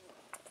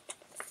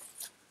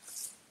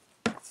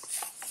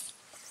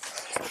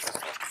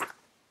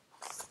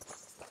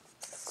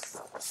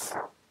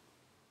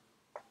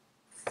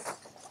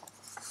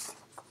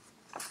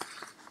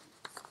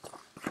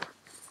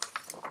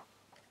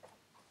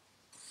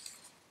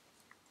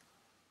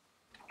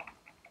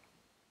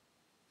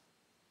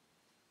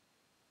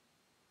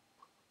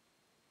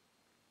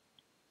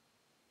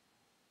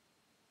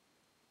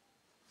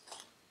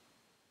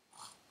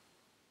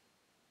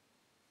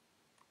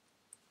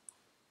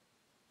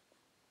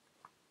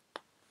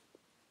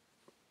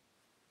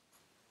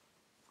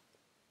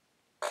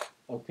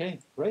 Okay,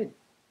 great.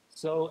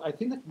 So I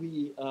think that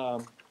we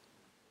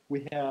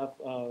have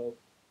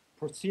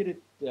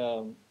proceeded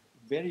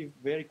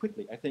very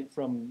quickly. I think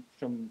from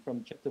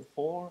chapter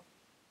 4,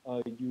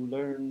 you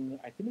learn.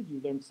 I think that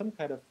you learn some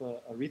kind of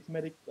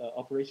arithmetic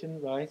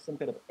operation, right? Some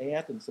kind of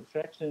add and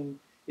subtraction.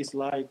 It's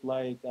like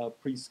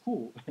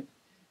preschool,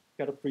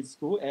 kind of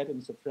preschool add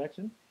and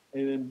subtraction.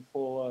 And then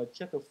for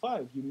chapter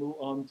 5, you move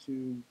on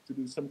to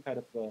do some kind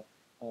of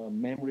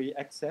memory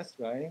access,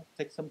 right?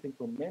 Take something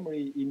from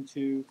memory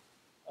into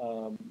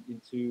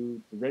the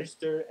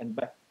register and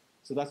back.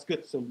 So that's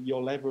good. So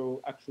your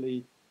level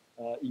actually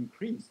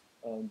increased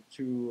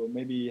to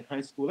maybe high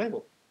school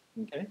level.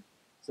 Okay.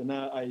 So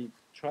now I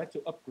try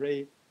to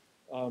upgrade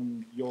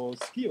your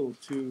skill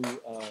to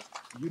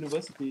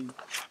university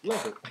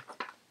level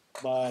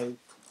by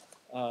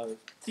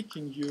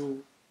teaching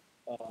you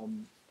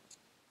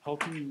how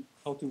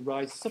to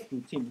write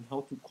subroutine,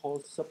 how to call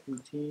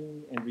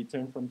subroutine and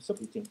return from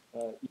subroutine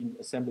in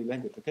assembly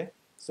language. Okay.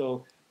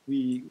 So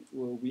we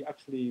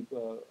actually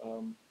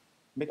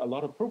make a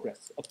lot of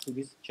progress up to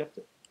this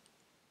chapter,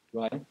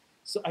 right?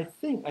 So I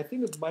think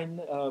that by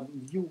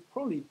you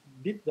probably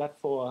did that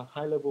for a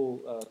high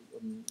level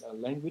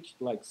language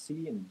like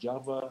C and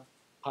Java,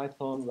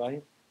 Python,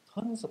 right?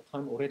 Tons of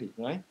time already,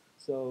 right?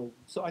 So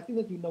I think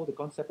that you know the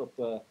concept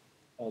of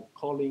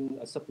calling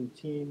a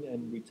subroutine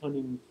and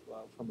returning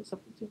from a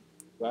subroutine,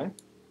 right?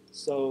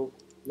 So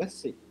let's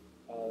see.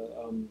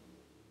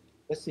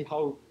 Let's see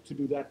how to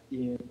do that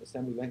in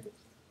assembly language.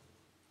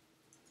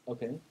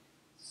 Okay,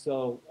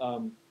 so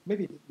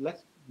maybe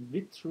let's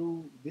read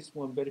through this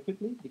one very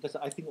quickly because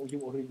I think you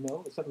already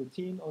know. A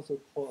subroutine also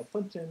called a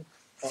function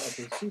or a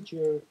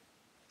procedure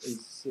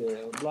is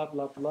blah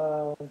blah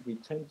blah.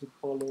 Return to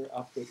caller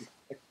after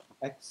it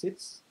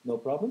exits, no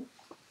problem.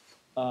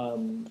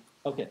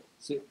 Okay,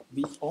 so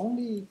the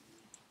only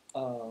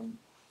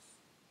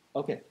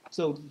okay,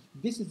 so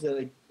this is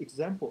an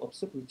example of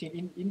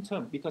subroutine in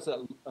term because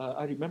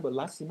I remember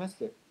last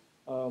semester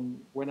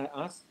when I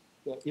asked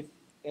if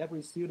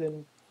every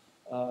student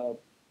uh,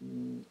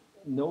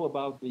 know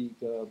about the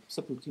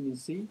subroutine in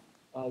C,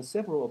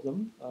 several of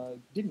them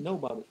didn't know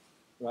about it,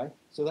 right?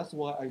 So that's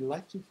why I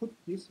like to put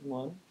this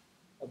one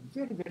a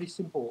very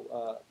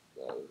simple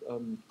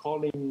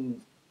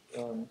calling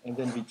and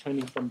then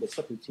returning from the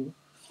subroutine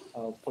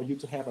for you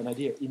to have an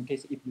idea in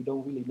case if you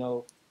don't really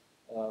know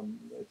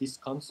this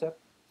concept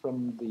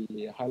from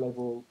the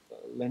high-level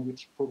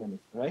language programming,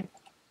 right?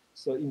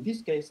 So in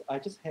this case, I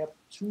just have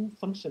two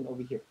functions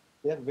over here.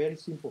 They are very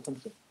simple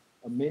functions.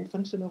 A main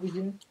function over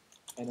here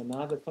and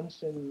another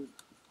function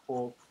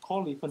for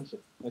calling function,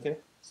 okay?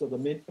 So the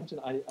main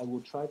function, I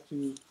will try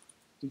to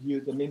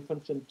use the main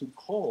function to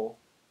call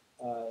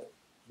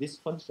this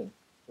function,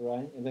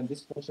 right? And then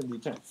this function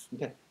returns,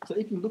 okay? So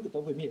if you look at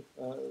over here,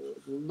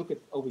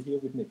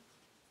 with me.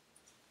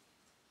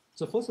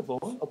 So first of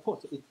all, of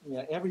course,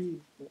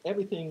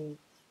 everything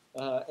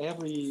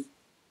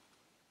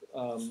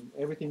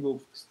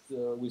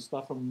will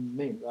start from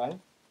main, right?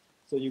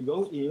 So you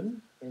go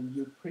in and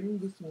you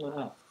print this one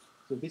out.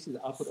 So this is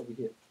the output over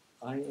here.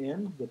 I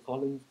am the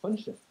calling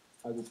function.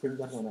 I will print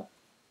that one out.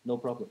 No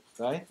problem,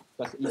 right?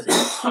 That's easy,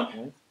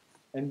 right?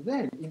 And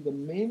then in the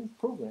main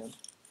program,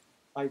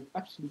 I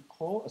actually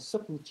call a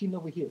subroutine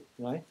over here,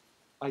 right?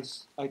 I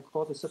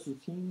call the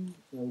subroutine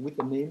with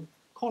the name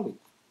calling,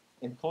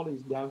 and calling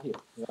is down here,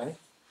 right?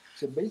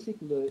 So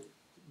basically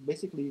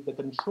the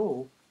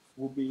control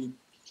will be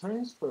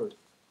transferred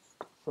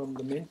from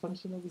the main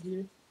function over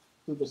here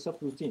to the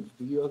subroutine.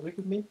 Do you agree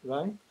with me,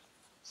 right?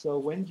 So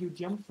when you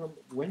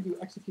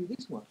execute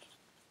this one,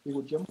 it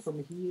will jump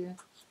from here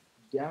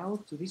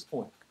down to this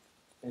point,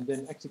 and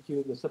then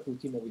execute the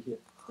subroutine over here.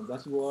 And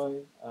that's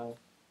why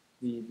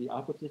the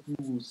output that you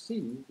will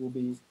see will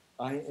be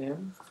I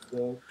am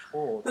the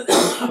call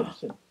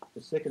function,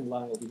 the second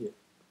line over here.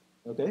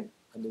 Okay,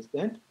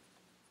 understand?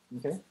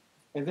 Okay,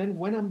 and then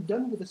when I'm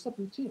done with the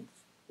subroutine,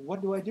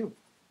 what do?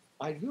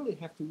 I really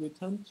have to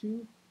return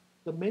to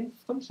the main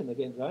function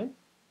again, right?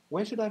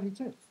 Where should I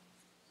return?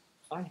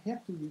 I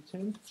have to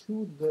return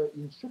to the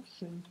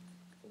instruction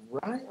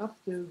right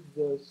after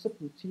the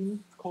subroutine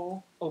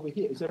call over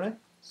here. Is that right?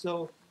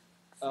 So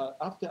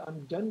after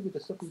I'm done with the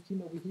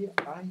subroutine over here,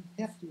 I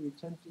have to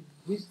return to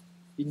this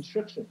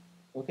instruction,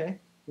 okay,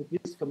 with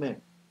this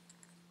command,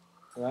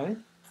 right?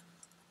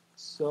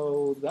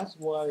 So that's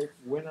why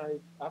when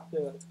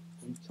after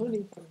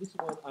returning from this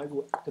one, I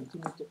will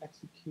continue to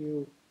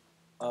execute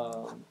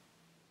um,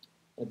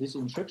 this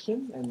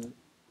instruction,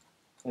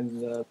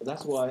 and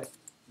that's why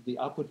the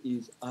output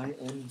is I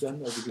am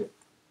done over here.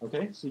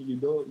 Okay, so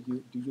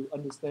do you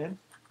understand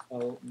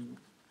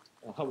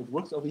how it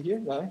works over here,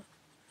 right?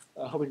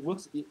 How it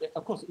works,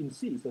 of course, in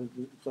C, so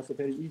that's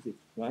very easy,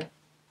 right?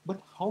 But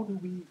how do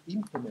we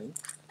implement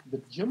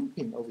the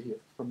jumping over here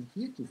from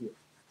here to here?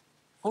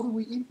 How do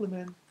we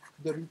implement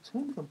the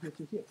return from here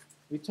to here?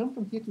 Return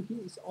from here to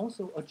here is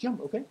also a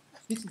jump, okay?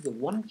 This is the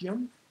one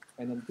jump,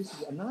 and then this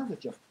is another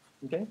jump,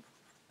 okay?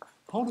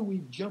 How do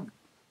we jump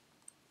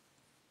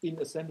in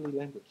assembly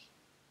language?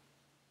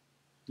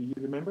 Do you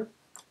remember?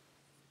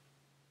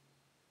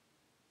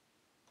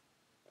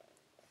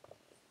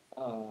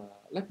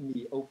 Let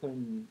me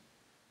open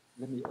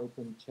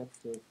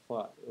chapter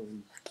 5 over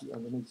here.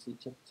 Let me see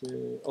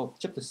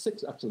chapter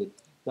 6 actually.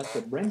 That's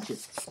the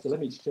branches. So let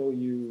me show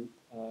you.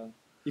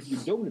 If you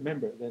don't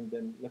remember,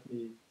 then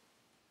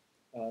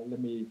let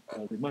me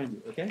remind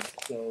you. Okay.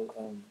 So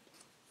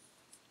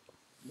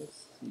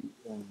let's see.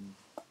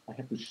 I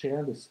have to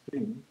share the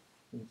screen.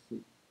 Let's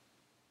see.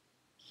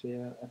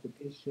 Share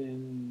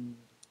application.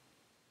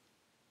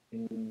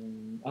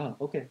 And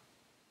okay.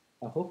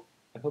 I hope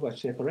I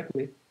share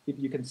correctly. If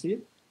you can see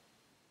it.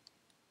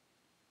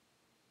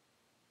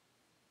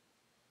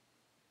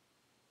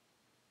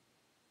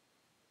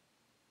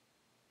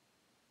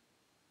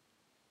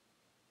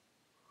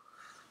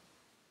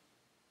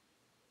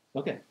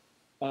 Okay,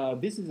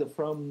 this is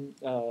from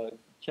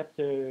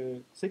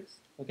chapter 6,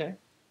 okay?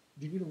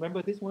 Do you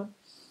remember this one?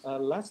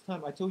 Last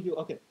time I told you,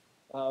 okay,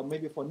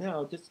 maybe for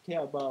now, just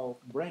care about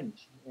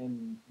branch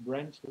and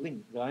branch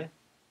link, right?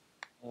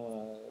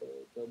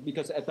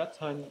 Because at that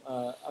time,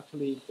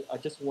 actually, I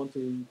just want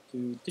to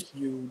teach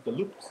you the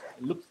loops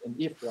and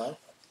if, right?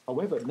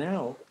 However,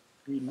 now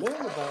we learn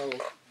about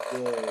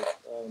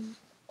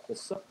the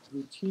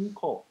subroutine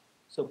call.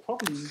 So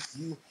probably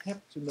you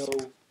have to know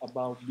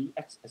about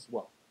BX as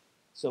well.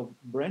 So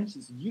branch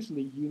is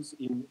usually used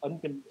in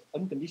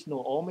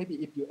unconditional, or maybe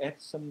if you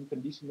add some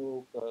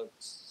conditional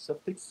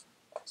suffix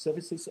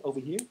services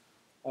over here,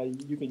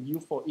 you can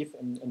use for if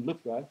and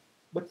loop, right?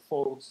 But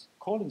for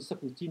calling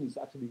subroutine is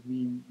actually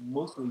we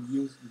mostly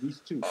use these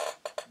two,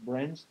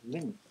 branch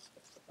link,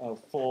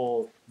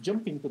 for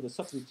jumping to the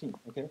subroutine,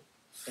 okay?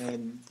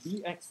 And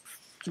BX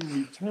to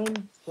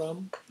return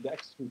from the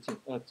X routine,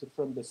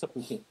 from the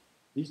subroutine,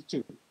 these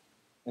two.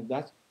 And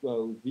that's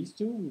these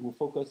two we will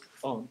focus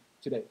on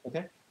today.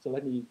 Okay, so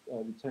let me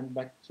return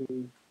back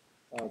to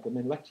the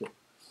main lecture.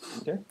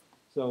 Okay,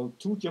 so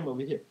two jump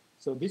over here.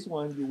 So this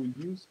one you will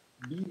use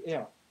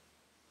BL.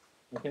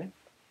 Okay,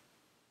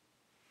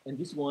 and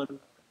this one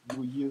you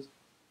will use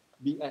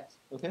BX.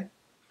 Okay,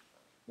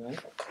 right?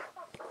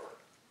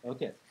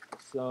 Okay,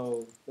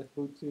 so let's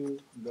go to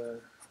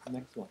the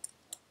next one.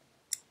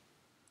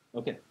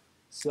 Okay,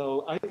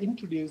 so I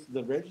introduced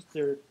the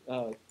register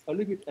a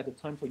little bit at the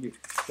time for you.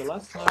 The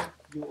last time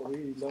you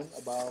already learned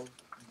about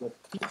the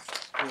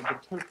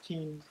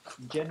 13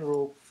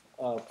 general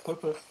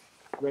purpose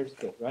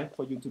register, right?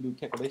 For you to do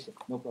calculation,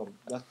 no problem.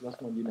 That's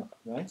one you know,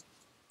 right?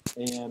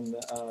 And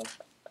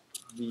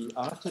the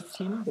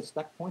R13, the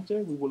stack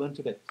pointer, we will learn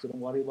today, so don't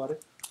worry about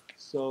it.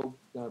 So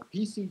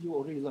PC you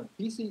already learned.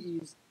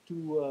 PC is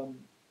to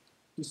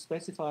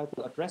specify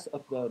the address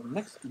of the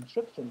next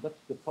instruction that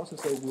the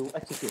processor will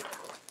execute,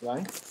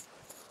 right?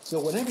 So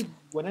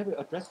whenever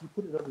address you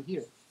put it over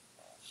here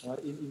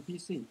in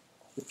PC,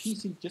 the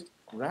PC just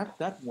grab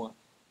that one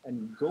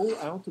and go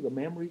out to the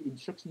memory,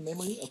 instruction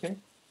memory, okay,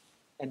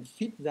 and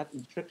feed that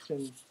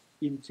instruction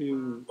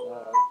into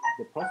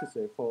the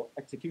processor for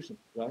execution,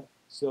 right?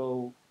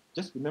 So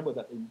just remember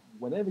that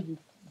whenever you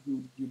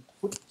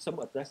put some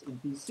address in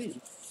PC,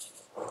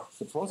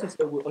 the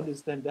processor will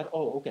understand that,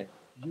 oh, okay,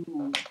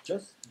 you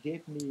just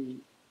gave me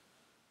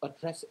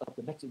address of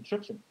the next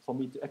instruction for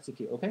me to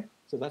execute, okay?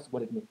 So that's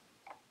what it means.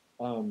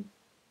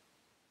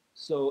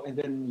 So, and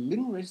then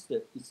link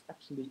register is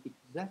actually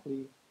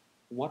exactly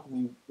what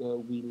we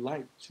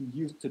like to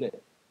use today.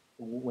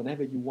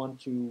 Whenever you want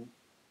to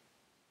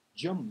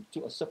jump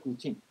to a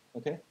subroutine,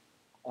 okay?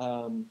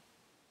 And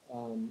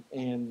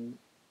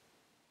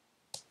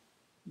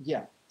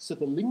yeah, so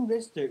the link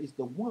register is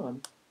the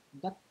one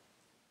that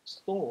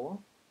store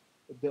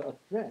the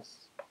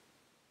address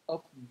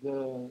of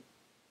the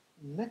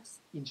next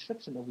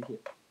instruction over here.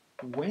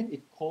 When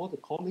it called the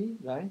callee,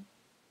 right,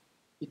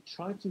 it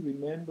tried to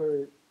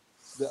remember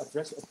the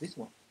address of this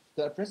one.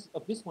 The address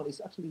of this one is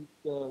actually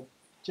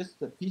just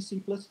the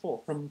PC plus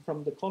 4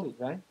 from the callee,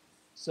 right?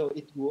 So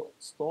it will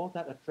store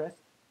that address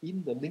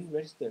in the link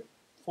register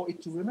for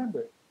it to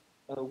remember.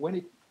 When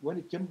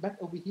it jump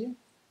back over here,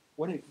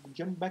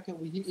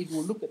 it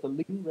will look at the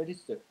link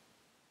register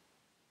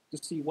to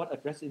see what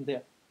address in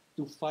there,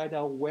 to find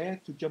out where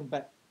to jump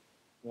back,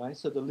 right?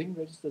 So the link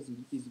register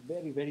is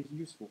very, very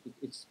useful.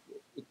 It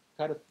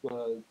kind of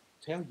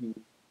tell you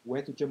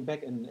where to jump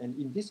back, and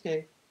in this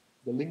case,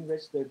 the link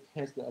register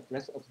has the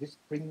address of this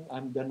string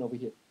I'm done over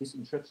here, this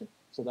instruction.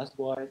 So that's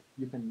why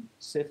you can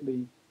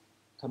safely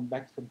come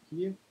back from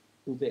here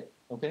to there,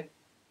 okay?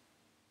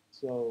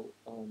 So,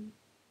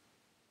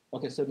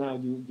 okay, so now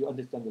you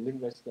understand the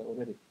link register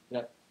already.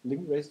 That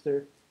link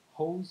register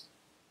holds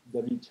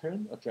the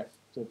return address.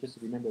 So just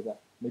remember that.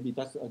 Maybe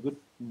that's a good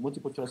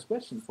multiple choice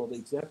question for the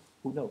exam.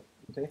 Who knows?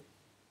 Okay.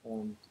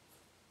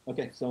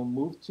 Okay. So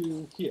move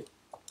to here.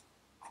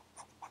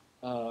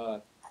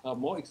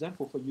 More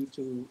example for you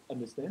to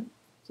understand.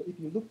 So if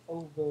you look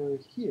over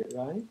here,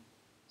 right?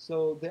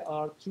 So there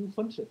are two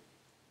functions.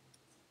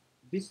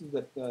 This is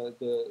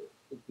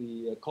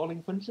the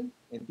calling function,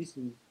 and this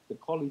is the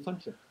calling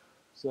function.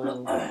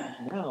 So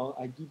now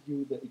I give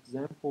you the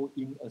example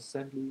in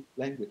assembly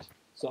language.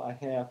 So I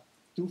have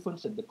two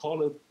functions, the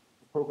caller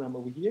program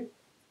over here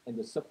and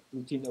the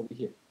subroutine over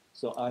here.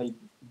 So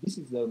this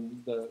is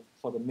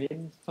for the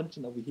main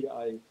function over here.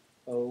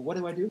 What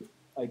do?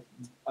 I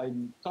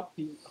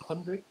copy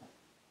 100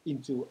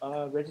 into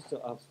a register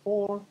of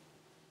 4,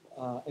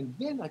 and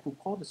then I could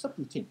call the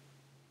subroutine.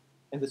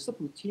 And the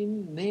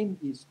subroutine name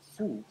is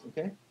full,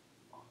 okay?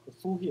 The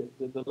full here,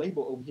 the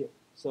label over here.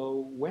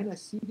 So when I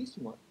see this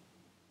one,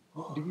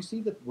 do you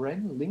see the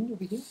brand link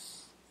over here?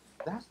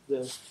 That's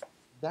the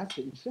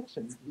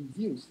instruction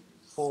we use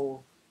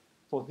for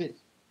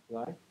this,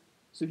 right?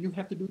 So you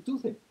have to do two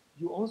things.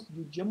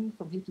 You jump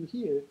from here to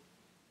here,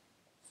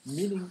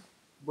 meaning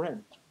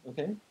brand,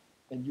 okay?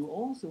 And you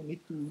also need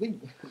to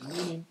link,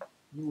 meaning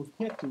you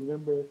have to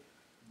remember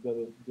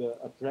the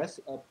address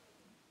of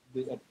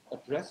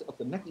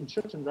the next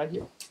instruction right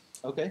here,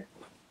 okay?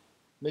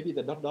 Maybe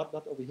the dot dot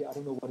dot over here, I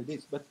don't know what it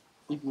is, but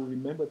it will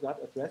remember that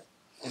address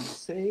and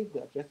save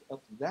the address of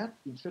that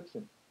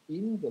instruction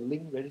in the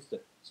link register.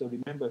 So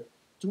remember,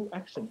 two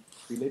actions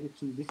related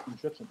to this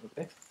instruction,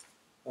 okay?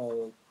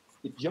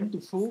 It jump to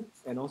full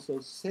and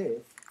also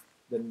save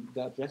the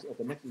address of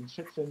the next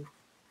instruction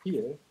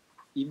here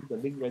in the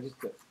link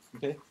register,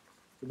 okay?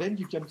 Then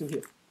you jump to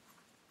here.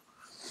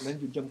 Then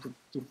you jump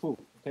to full,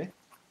 okay?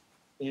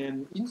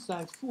 And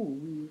inside full,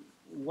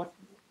 what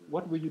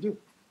will you do?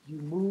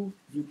 You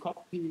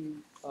copy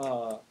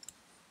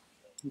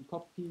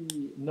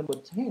number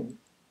 10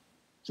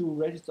 to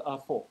register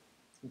R4,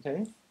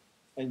 okay?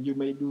 And you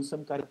may do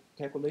some kind of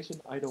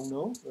calculation, I don't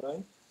know,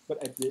 right?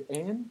 But at the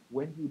end,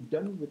 when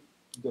you're done with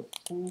the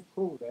full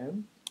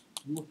program,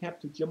 you have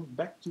to jump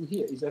back to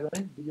here. Is that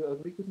right? Do you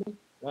agree with me,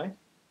 right?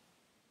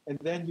 And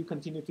then you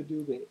continue to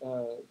do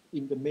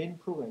in the main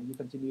program, you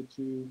continue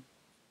to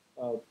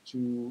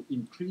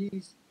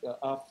increase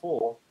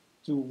R4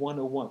 to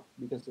 101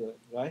 because,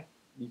 right?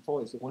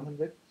 Before it's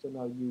 100, so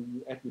now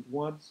you add with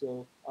 1,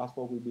 so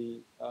R4 will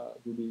be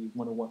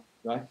 101,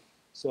 right?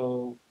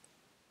 So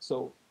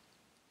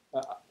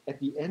at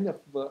the end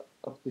of the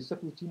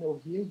subroutine over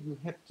here, you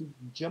have to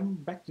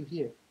jump back to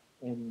here,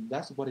 and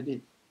that's what it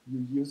is.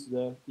 You use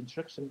the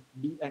instruction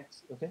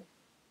BX, okay?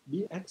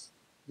 BX,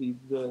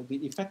 the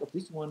effect of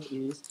this one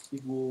is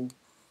it will,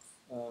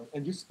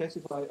 and you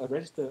specify a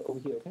register over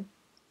here, okay?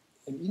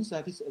 And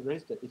inside this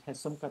register, it has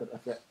some kind of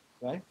address,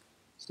 right?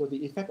 So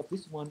the effect of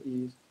this one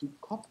is to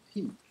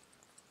copy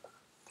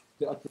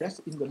the address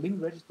in the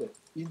link register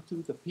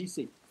into the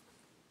PC.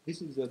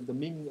 This is the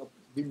meaning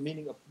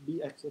of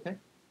BX, okay?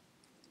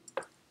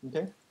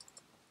 Okay,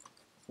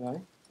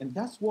 right? And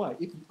that's why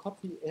if you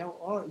copy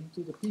LR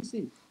into the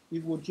PC,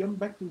 it will jump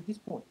back to this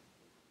point.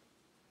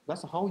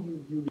 That's how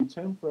you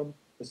return from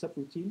the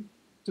subroutine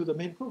to the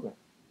main program,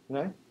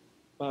 right?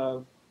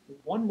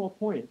 One more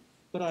point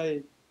that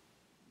I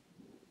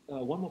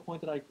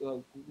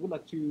would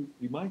like to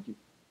remind you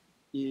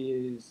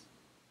is,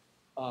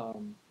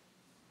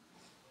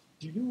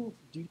 do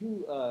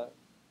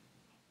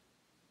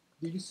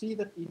you see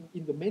that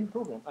in the main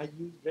program I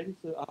use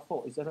register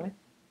R4? Is that right?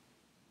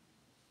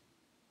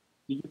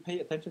 Do you pay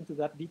attention to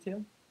that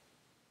detail?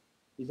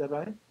 Is that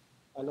right?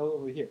 I know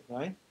over here,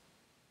 right?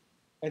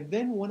 And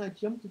then when I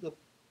jump to the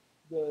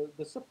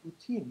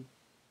subroutine,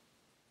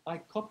 I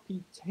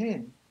copy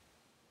 10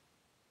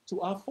 to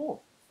R4,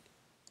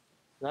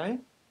 right?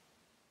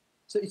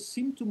 So it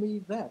seemed to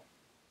me that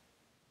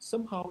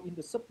somehow in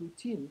the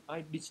subroutine,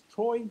 I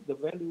destroy the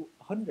value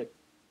 100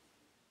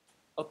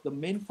 of the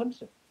main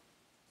function.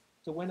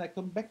 So when I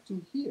come back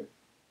to here,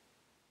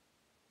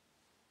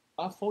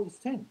 R4 is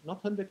 10,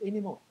 not 100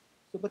 anymore.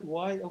 So, but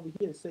why over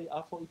here say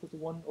R4 equal to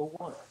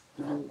 101?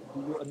 Do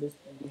you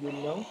understand? Do you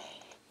know?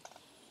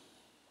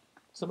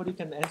 Somebody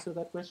can answer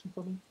that question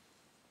for me?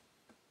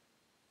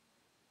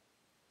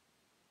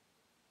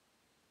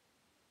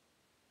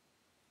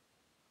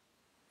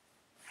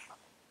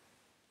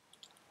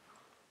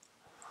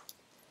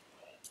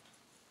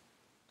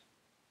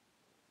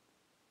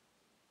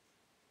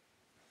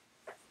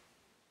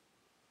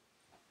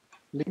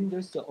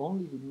 Lingers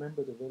only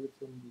remember the value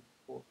from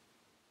before.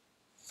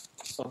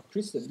 Oh,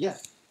 Kristen, yeah.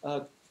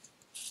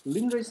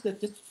 Lingers that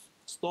just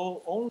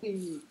store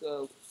only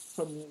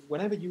from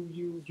whenever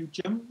you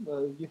jump,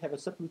 you have a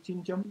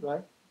subroutine jump,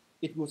 right?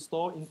 It will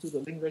store into the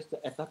lingers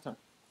at that time,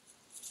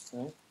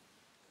 right?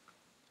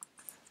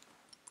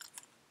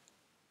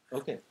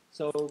 Okay.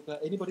 So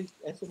anybody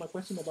answer my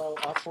question about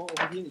R4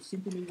 over here? It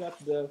seems to me that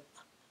the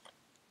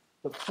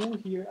full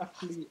here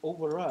actually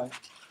override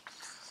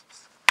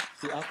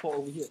the R4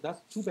 over here.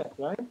 That's too bad,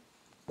 right?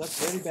 That's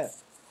very bad.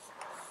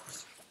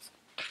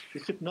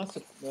 It should not.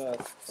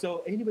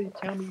 So anybody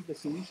tell me the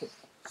solution?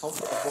 How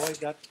to avoid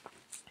that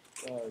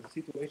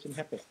situation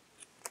happen?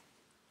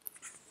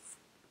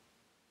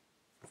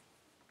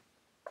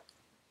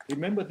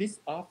 Remember,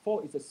 this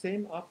R4 is the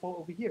same R4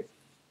 over here.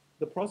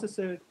 The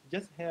processor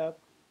just have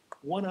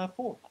one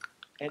R4,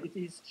 and it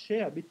is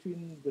shared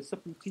between the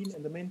subroutine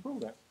and the main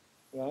program,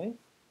 right?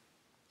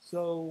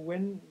 So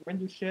when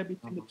you share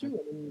between the two,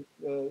 I mean,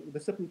 the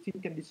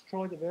subroutine can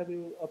destroy the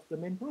value of the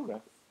main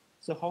program.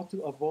 So how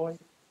to avoid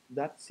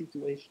that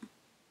situation?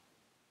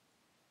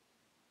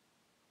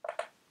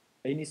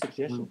 Any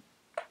suggestion?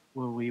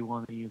 Will we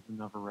want to use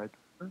another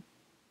register?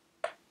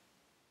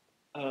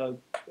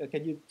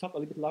 Can you talk a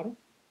little bit louder?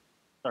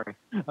 Sorry.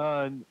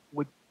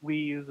 Would we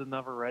use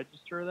another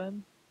register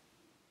then?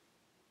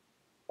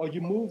 Or you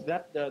move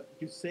that,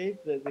 you save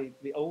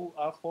the old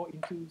R4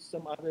 into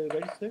some other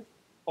register?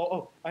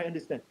 Oh, I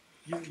understand.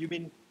 You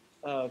mean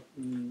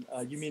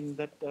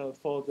that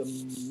for the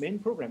main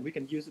program we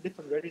can use a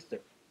different register,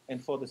 and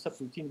for the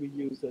subroutine we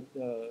use a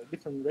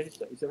different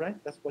register. Is that right?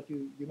 That's what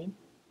you mean?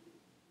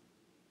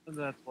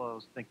 That's what I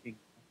was thinking.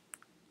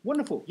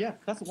 Wonderful. Yeah,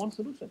 that's one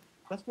solution.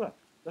 That's right.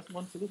 That's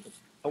one solution.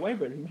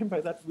 However, remember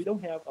that we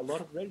don't have a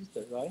lot of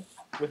registers, right?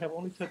 We have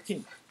only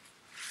 13.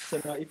 So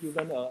now if you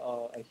run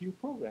a huge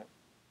program,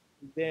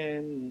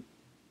 then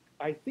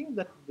I think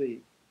that there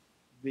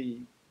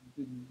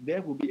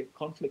will be a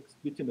conflict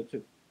between the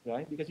two,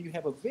 right? Because you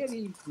have a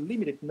very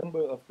limited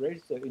number of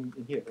registers in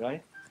here,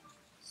 right?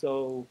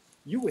 So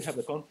you will have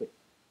a conflict.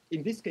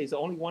 In this case,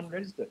 only one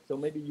register, so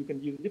maybe you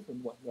can use a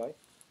different one, right?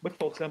 But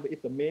for example,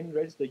 if the main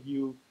register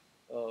use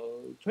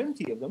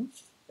 20 of them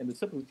and the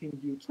subroutine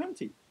use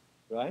 20,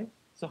 right?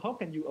 So how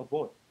can you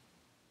avoid?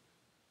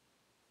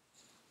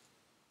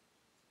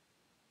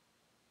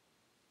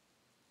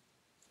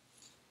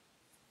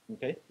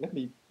 Okay, let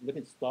me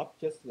stop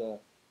just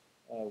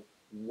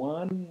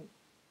one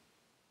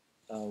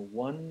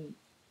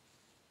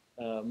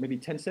maybe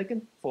 10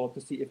 seconds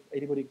to see if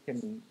anybody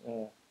can.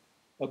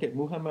 Okay,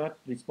 Muhammad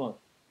respond.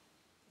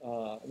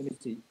 Let me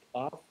see.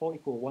 R4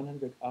 equal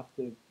 100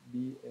 after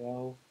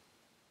BL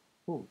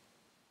full.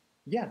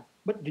 Yeah,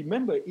 but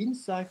remember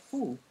inside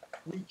full,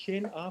 we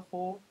change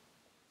R4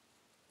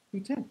 to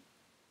 10,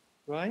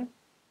 right?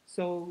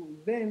 So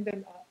then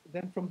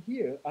from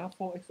here,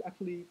 R4 is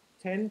actually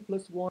 10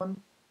 plus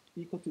 1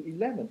 equal to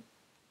 11,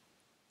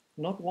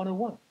 not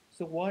 101.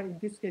 So why in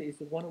this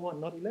case is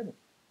 101, not 11?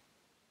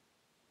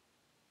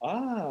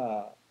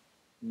 Ah,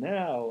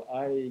 now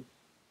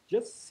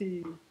just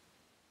see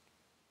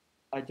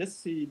I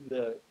just see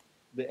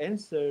the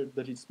answer,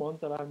 the response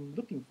that I'm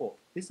looking for.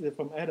 This is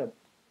from Adam.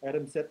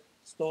 Adam said,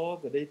 store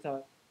the data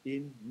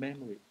in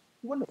memory.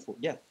 Wonderful,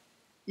 yeah.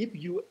 If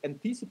you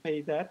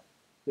anticipate that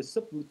the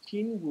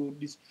subroutine will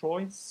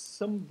destroy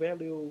some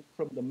value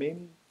from the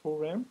main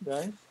program,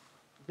 right?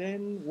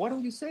 Then why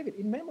don't you save it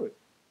in memory,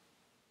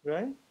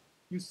 right?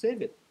 You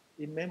save it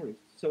in memory.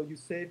 So you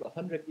save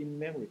 100 in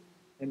memory.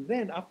 And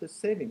then after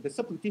saving, the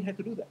subroutine had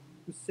to do that,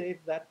 to save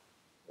that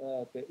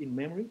in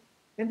memory.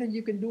 And then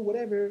you can do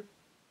whatever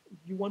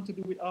you want to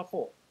do with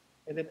R4.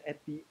 And then at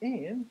the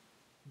end,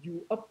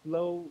 you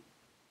upload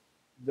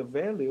the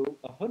value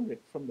 100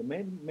 from the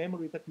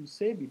memory that you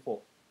saved before,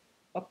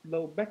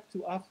 upload back to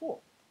R4,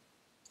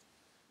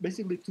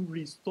 basically to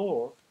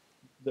restore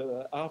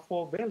the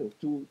R4 value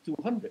to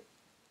 100.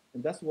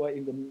 And that's why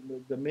in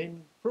the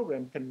main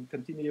program can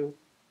continue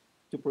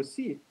to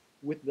proceed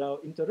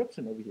without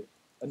interruption over here.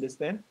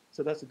 Understand?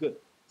 So that's good.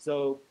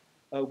 So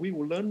we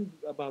will learn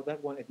about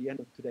that one at the end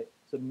of today.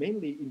 So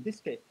mainly in this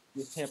case,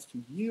 you have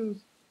to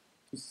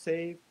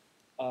save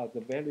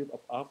the value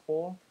of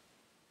R4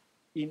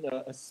 in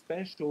a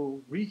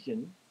special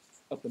region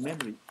of the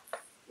memory.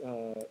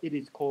 It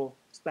is called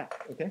stack,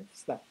 okay?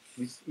 Stack.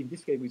 In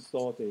this case, we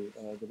store the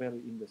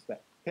value in the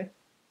stack, okay?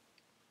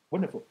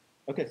 Wonderful.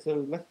 Okay,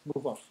 so let's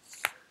move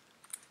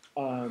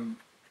on.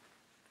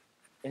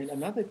 And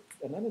another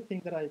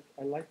thing that I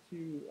like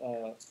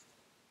to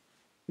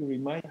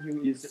remind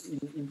you is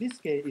in this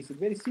case it's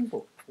very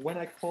simple. When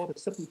I call the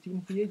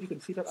subroutine here, you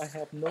can see that I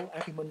have no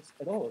arguments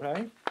at all,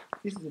 right?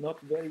 This is not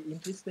very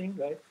interesting,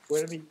 right?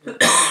 Whenever you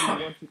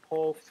want to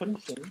call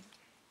function,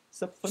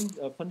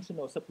 function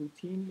or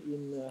subroutine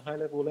in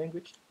high-level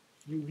language,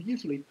 you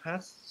usually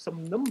pass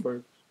some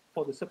number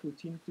for the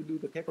subroutine to do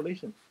the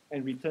calculation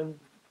and return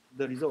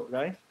the result,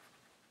 right?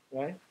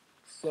 Right?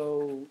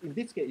 So in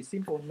this case, it's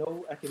simple,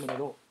 no argument at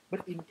all.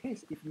 But in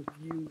case if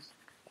you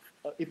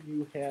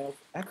have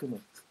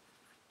arguments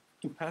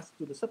to pass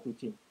to the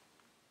subroutine,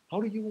 How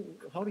do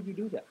you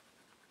do that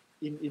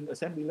in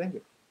assembly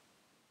language?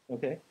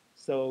 Okay,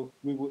 so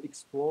we will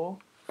explore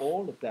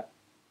all of that.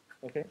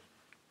 Okay,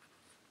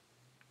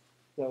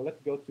 so let's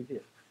go to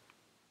here.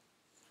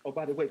 Oh,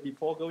 by the way,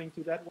 before going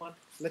to that one,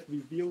 let's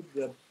review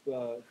the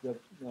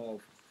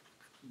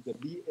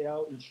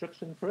BL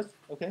instruction first.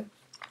 Okay,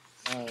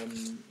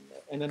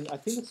 and then I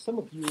think some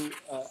of you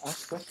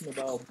asked question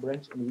about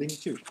branch and link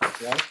too,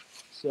 right?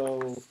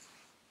 So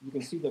you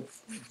can see that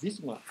this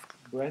one,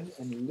 branch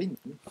and link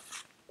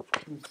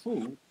to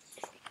full,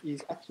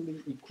 is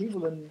actually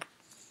equivalent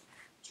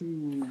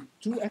to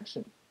two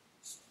actions,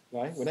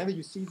 right? Whenever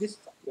you see this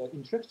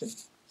instruction,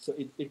 so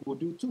it will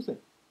do two things.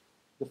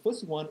 The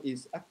first one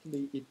is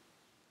actually it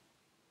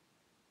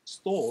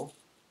store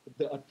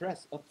the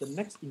address of the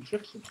next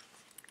instruction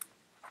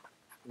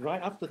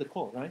right after the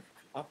call, right?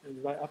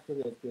 Right after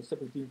the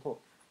subroutine call.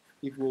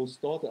 It will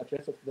store the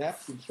address of that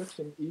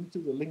instruction into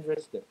the link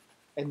register.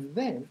 And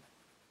then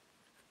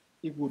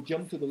it will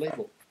jump to the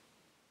label,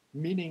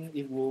 meaning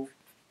it will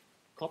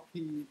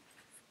copy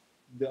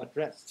the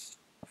address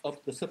of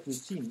the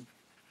subroutine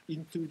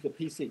into the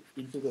PC,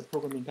 into the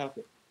programming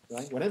counter,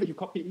 right? Whenever you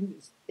copy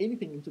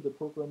anything into the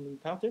programming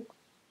counter,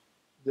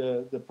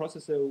 the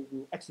processor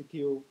will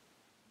execute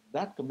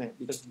that command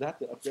because that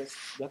the address,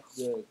 that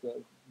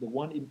the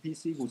one in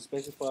PC will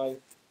specify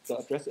the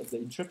address of the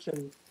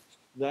instruction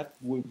that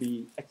will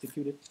be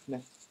executed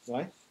next,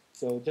 right?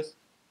 So just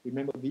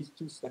remember these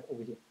two steps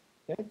over here,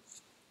 okay?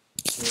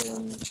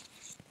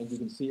 And you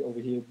can see over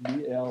here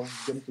BL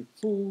jump to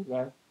full,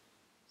 right?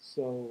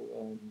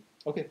 So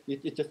okay,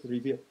 it's just a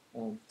review.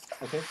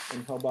 Okay,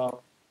 and how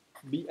about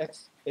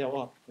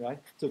BXLR, right?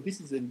 So this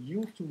is a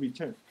U to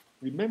return.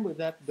 Remember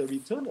that the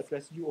return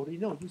address you already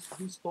know.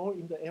 You store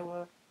in the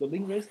LR, the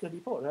link register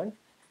before, right?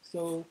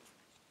 So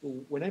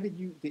whenever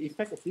the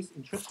effect of this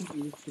instruction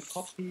is to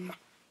copy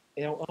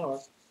LR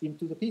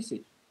into the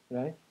PC,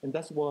 right? And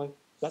that's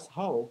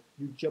how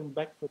you jump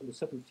back from the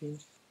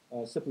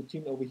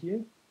subroutine over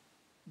here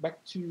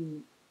back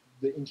to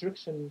the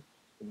instruction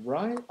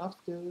right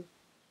after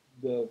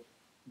the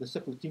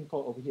subroutine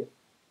call over here.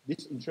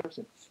 This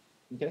instruction,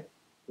 okay,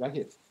 right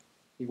here.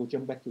 It will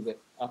jump back to that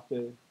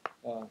after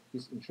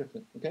this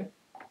instruction, okay?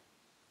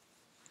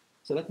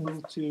 So let's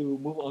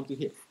move on to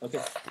here.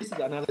 Okay, this is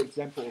another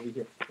example over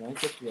here, right?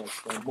 Just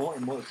more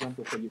and more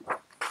example for you.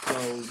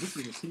 So this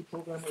is a C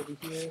program over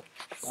here.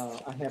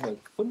 I have a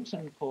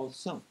function called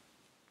sum,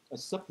 a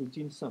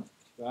subroutine sum,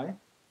 right?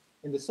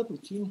 And the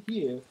subroutine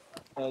here,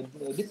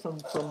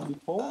 different from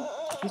before.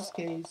 In this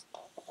case,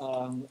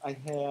 I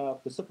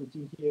have the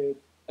subroutine here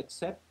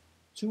accept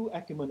two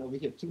arguments over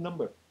here, two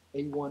numbers,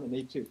 A1 and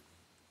A2.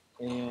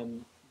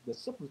 And the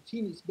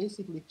subroutine is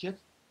basically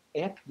just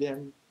add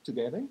them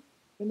together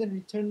and then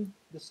return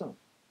the sum,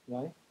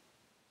 right?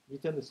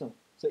 Return the sum.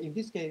 So in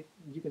this case,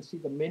 you can see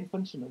the main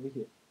function over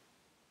here.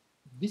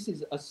 This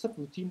is a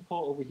subroutine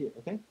call over here,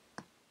 okay?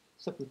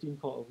 Subroutine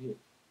call over here.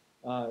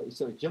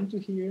 So jump to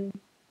here,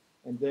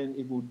 and then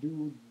it will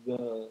do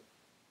the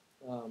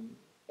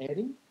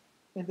adding,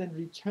 and then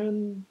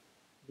return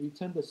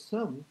the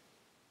sum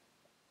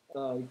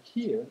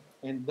here,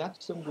 and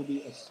that sum will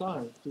be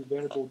assigned to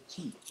variable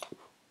t,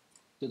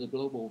 to the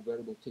global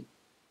variable t.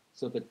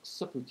 So the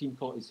subroutine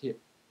call is here,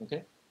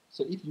 okay?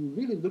 So if you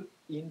really look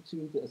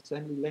into the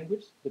assembly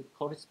language, the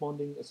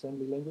corresponding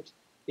assembly language,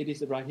 it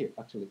is right here,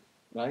 actually,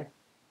 right?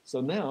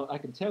 So now I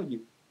can tell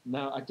you,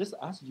 now I just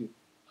asked you,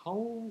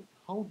 how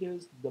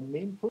does the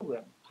main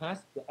program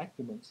pass the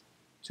arguments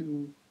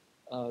to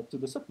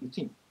the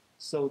subroutine?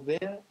 So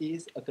there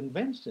is a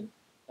convention.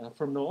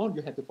 From now on,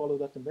 you have to follow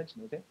that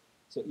convention, okay?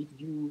 So if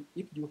you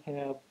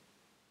have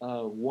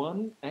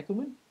one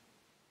argument,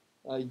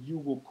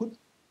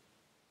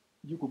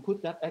 you could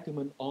put that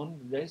argument on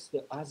register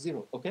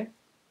R0, okay?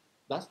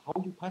 That's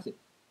how you pass it.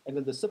 And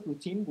then the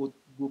subroutine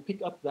will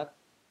pick up that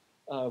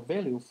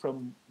value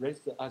from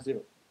register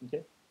R0,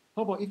 okay?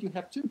 How about if you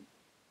have two?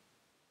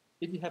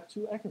 If you have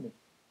two arguments,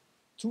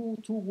 two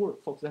words,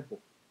 for example,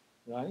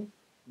 right?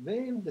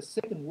 Then the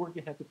second word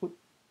you have to put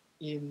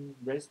in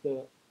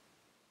register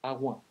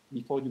R1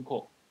 before you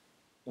call,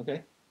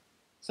 okay?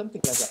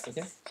 Something like that,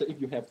 okay? So if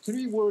you have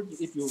three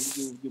words, if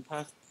you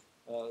pass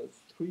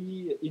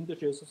three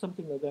integers or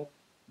something like that,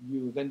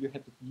 you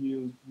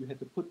have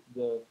to put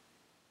the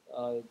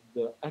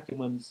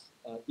arguments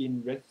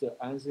in register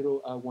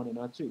R0, R1, and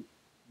R2,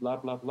 blah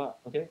blah blah,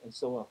 okay, and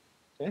so on,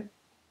 okay.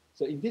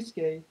 So in this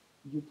case,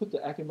 you put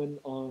the argument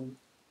on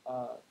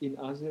in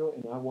R0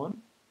 and R1,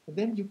 and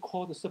then you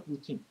call the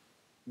subroutine,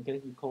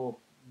 okay. You call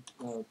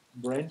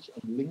branch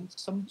and link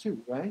sum2,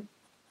 right?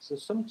 So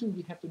sum2,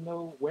 you have to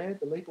know where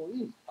the label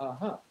is.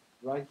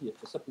 Right here.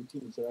 The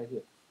subroutine is right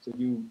here. So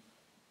you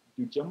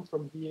jump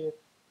from here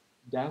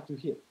down to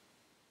here.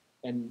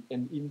 And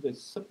in the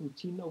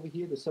subroutine over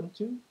here, the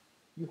sum2,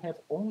 you have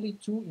only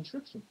two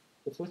instructions.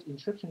 The first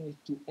instruction is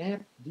to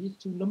add these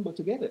two numbers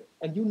together.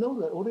 And you know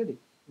that already.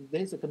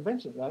 There's a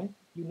convention, right?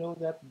 You know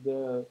that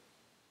the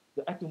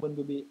argument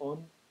will be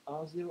on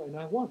R0 and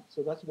R1.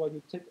 So that's why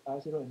you take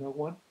R0 and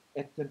R1,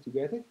 add them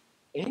together.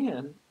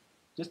 And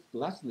just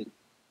lastly,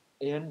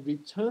 and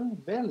return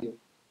value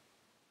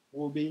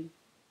will be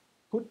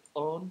put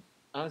on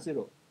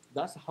R0.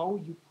 That's how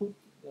you put,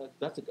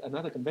 that's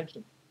another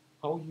convention,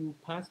 how you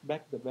pass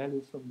back the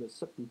value from the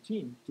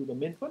subroutine to the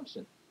main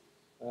function.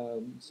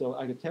 So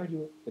I can tell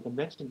you the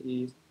convention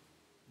is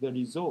the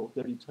result,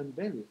 the return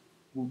value,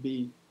 will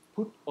be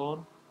put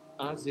on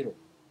R0.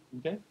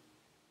 Okay?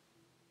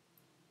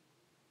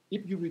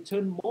 If you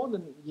return more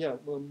than,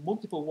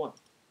 multiple one,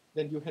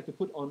 then you have to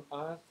put on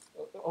R,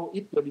 or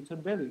if the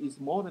return value is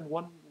more than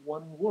one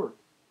word,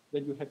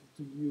 then you have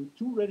to use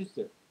two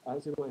registers,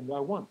 R0 and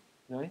R1,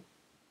 right?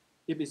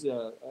 If it's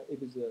a,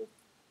 if it's a,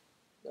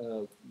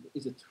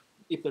 is a,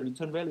 if the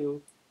return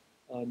value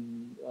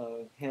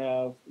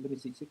have, let me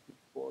see,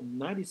 64,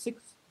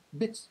 96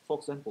 bits, for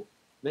example,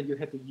 then you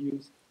have to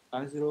use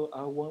R0,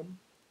 R1,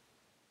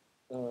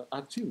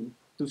 R2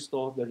 to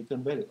store the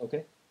return value.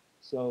 Okay,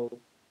 so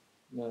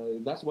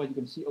that's why you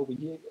can see over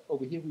here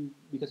we,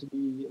 because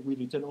we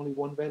return only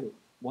one value,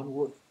 one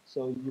word.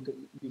 So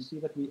you see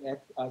that we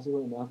add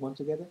R0 and R1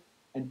 together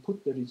and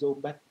put the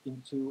result back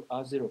into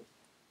R0.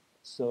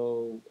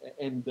 So,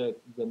 and the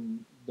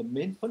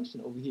main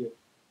function over here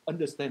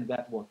understand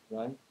that one,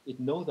 right? It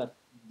knows that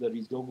the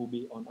result will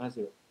be on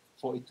R0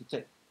 for it to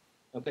take.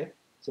 Okay,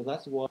 so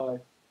that's why,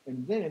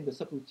 and then the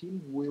subroutine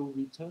will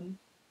return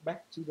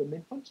back to the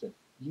main function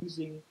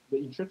using the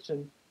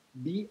instruction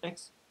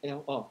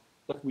BXLR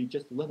that we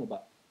just learned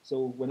about.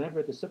 So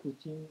whenever the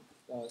subroutine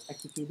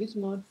execute this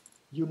one,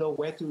 you know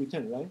where to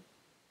return, right?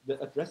 The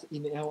address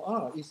in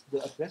LR is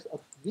the address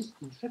of this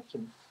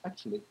instruction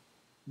actually,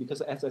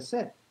 because as I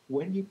said,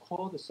 when you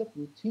call the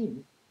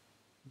subroutine,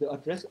 the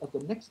address of the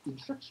next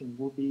instruction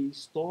will be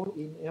stored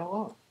in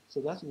LR. So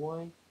that's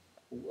why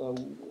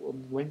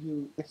when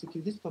you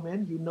execute this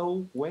command, you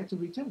know where to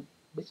return.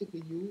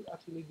 Basically, you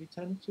actually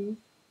return to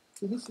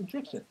this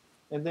instruction,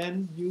 and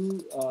then you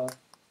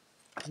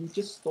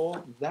just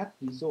store that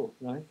result,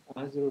 right?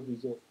 R0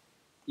 result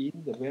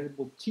in the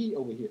variable t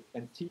over here,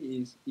 and t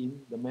is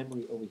in the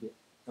memory over here.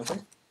 Okay,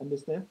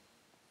 understand?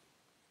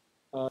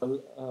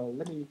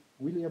 Let me,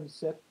 William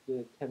said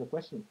have a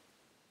question.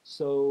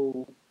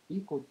 So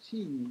equal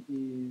t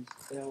is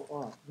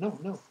LR. No,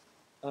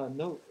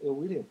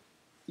 William.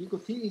 Equal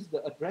t is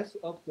the address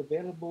of the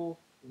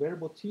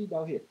variable t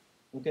down here.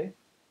 Okay.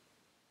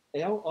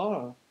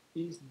 LR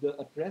is the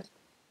address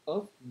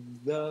of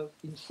the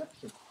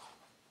instruction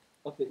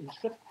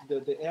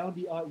the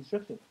LDR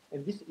instruction,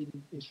 and this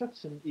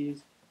instruction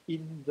is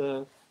in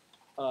the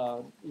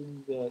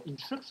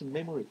instruction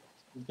memory.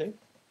 Okay.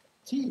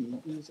 T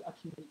is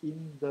actually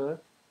in the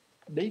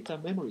data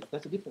memory.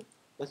 That's a different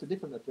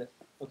address.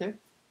 Okay,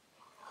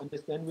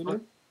 understand,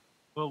 William?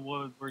 But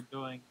what we're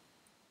doing,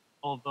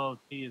 although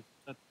t is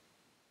set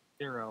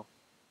to 0,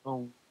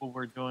 so what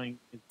we're doing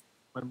is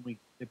when we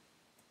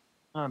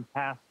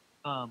pass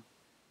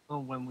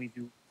when we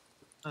do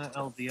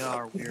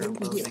LDR, we are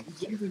loading.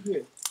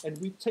 Here, and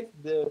we take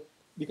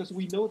because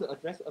we know the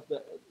address of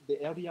the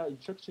LDR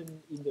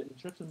instruction in the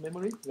instruction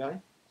memory,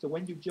 right? So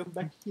when you jump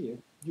back here,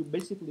 you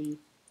basically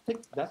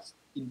take that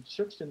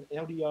instruction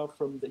LDR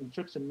from the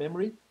instruction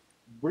memory,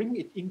 bring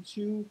it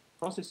into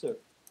processor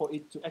for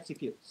it to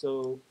execute.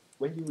 So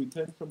when you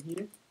return from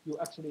here, you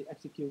actually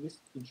execute this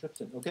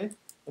instruction. Okay,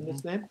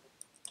 understand?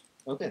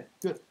 Okay,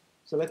 good.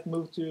 So let's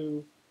move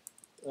to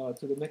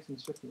the next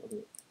instruction over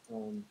here.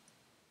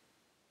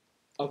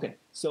 Okay,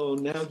 so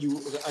now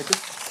I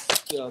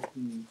just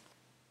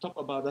talk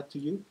about that to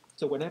you.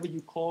 So whenever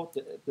you call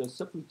the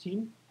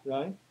subroutine,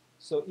 right?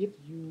 So if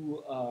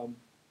you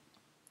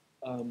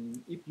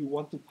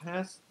want to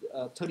pass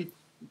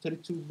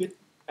 32-bit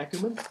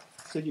argument,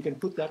 so you can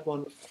put that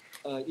one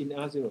in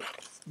R0.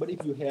 But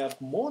if you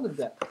have more than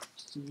that,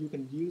 so you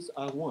can use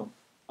R1,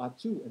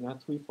 R2, and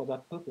R3 for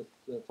that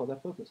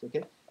purpose.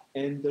 Okay,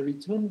 and the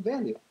return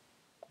value,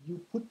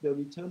 you put the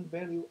return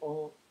value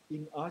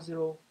in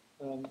R0.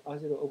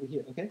 R0 over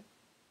here, okay?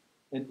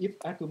 And if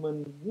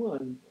argument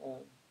 1,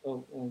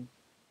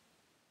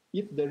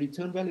 if the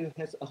return value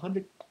has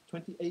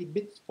 128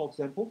 bits, for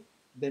example,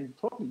 then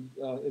probably,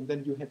 and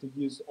then you have to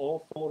use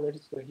all 4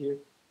 registers here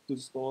to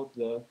store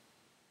the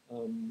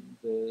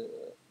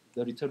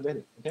return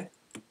value, okay?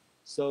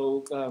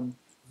 So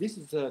this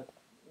is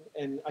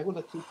and I would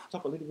like to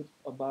talk a little bit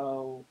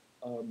about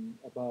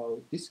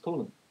this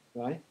column,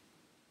 right?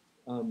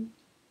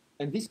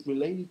 And this is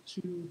related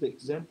to the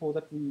example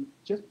that we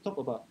just talked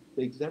about,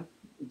 the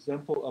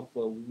example of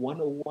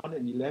 101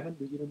 and 11,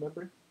 do you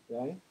remember,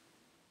 right?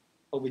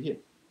 Over here,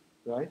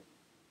 right?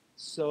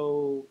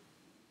 So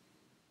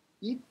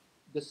if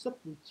the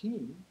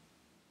subroutine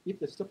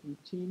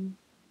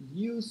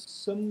use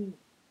some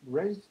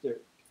register,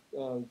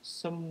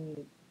 some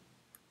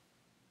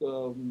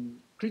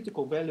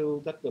critical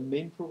value that the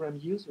main program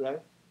use,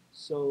 right?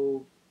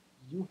 So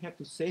you have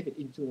to save it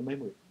into the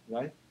memory,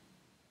 right?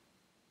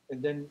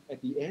 And then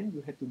at the end,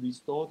 you have to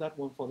restore that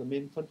one for the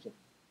main function.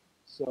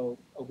 So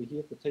over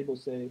here, the table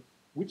say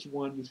which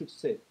one you should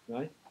save,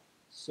 right?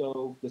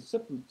 So the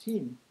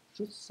subroutine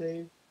should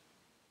save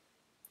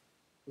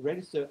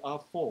register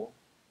R4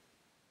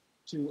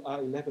 to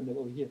R11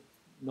 over here.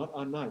 not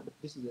R9, but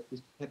this is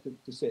had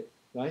to say,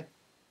 right?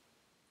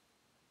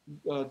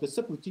 The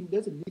subroutine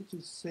doesn't need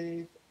to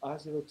save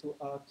R0 to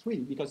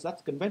R3 because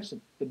that's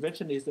convention.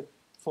 Convention is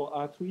for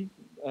R3,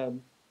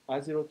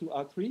 R0 to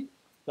R3,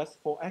 that's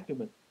for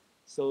argument.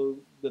 So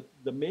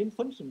the main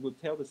function will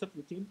tell the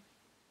subroutine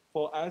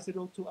for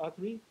R0 to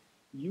R3,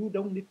 you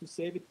don't need to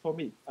save it for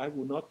me. I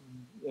will not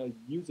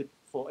use it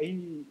for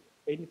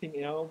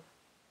anything else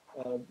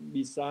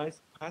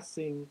besides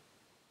passing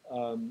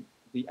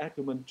the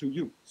argument to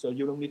you. So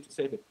you don't need to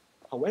save it.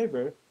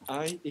 However,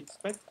 I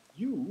expect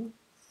you,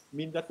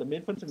 mean that the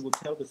main function will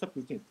tell the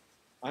subroutine,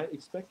 I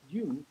expect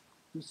you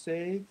to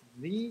save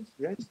these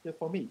register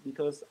for me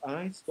because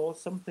I store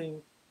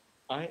something,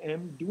 I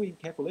am doing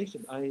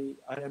calculation. I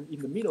am in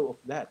the middle of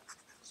that.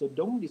 So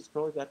don't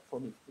destroy that for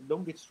me.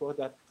 Don't destroy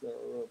that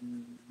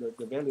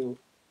the value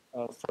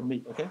from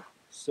me. Okay.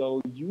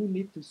 So you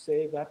need to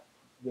say that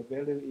the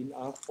value in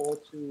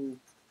R4 to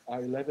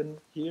R11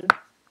 here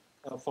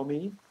for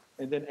me,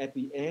 and then at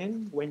the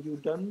end, when you're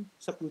done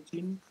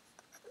subroutine,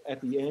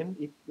 at the end,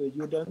 if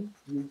you're done,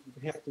 you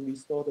have to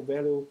restore the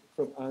value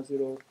from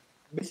R0.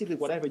 Basically,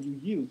 whatever you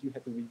use, you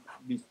have to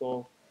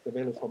restore the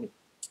value for me.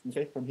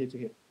 Okay, from here to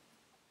here.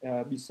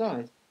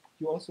 Besides,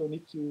 you also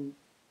need to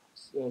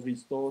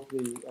restore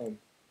the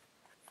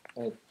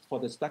for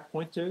the stack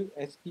pointer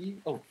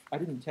SP. Oh, I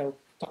didn't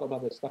talk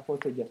about the stack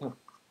pointer yet, huh?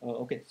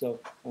 Okay, so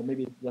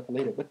maybe that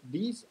later. But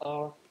this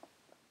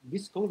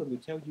column will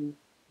tell you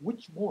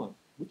which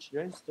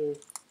register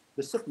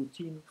the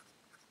subroutine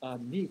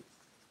needs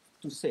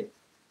to save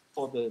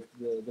for the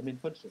main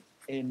function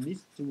and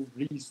needs to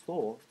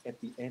restore at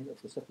the end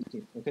of the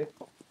subroutine. Okay,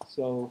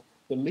 so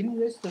the link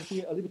register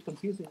here a little bit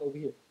confusing over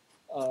here.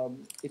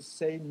 It's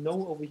saying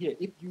no over here.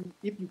 If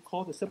you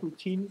call the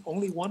subroutine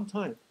only one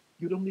time,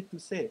 you don't need to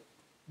save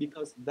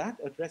because that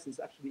address is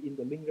actually in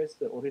the link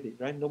register already,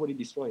 right? Nobody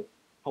destroyed it.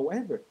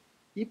 However,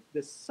 if the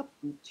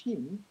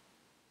subroutine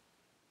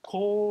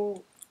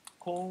calls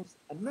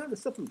another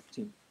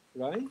subroutine,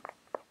 right?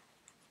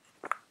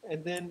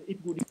 And then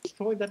it would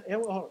destroy that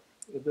LR,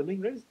 the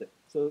link register.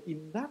 So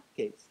in that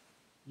case,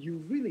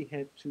 you really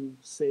have to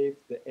save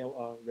the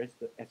LR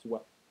register as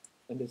well.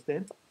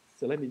 Understand?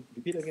 So let me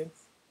repeat again.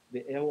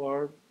 The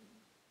LR,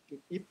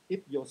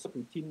 if your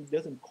subroutine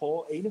doesn't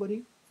call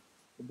anybody,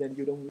 then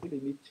you don't really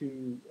need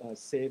to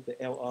save the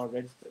LR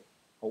register.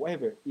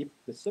 However, if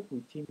the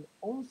subroutine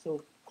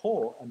also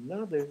call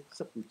another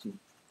subroutine,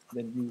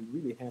 then you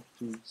really have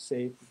to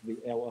save the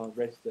LR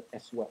register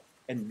as well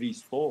and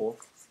restore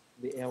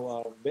the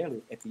LR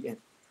value at the end.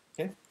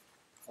 Okay.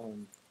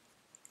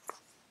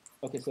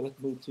 Okay. So let's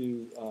move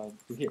to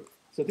here.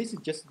 So this is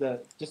just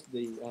the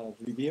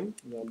review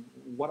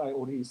what I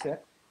already said.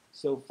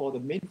 So for the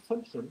main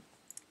function,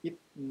 if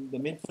the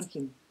main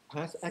function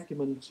pass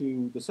argument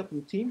to the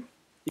subroutine,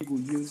 it will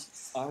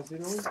use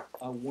R0,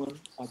 R1,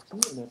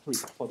 R2, and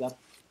R3 for that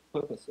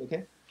purpose.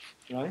 Okay,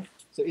 right?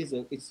 So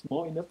it's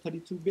small enough,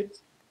 32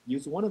 bits.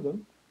 Use one of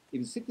them.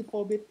 If it's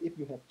 64 bit, if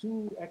you have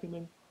two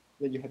arguments,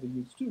 then you have to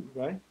use two,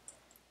 right?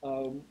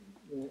 And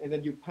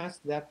then you pass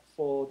that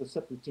for the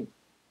subroutine,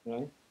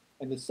 right?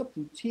 And the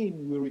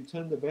subroutine will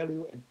return the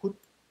value and put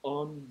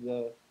on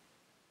the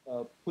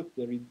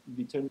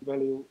return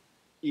value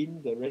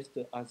in the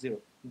register R0.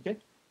 Okay,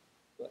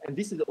 and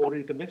this is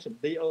already convention.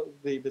 The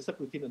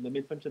subroutine and the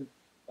main function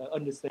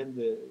understand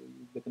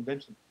the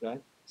convention,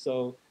 right?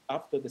 So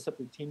after the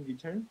subroutine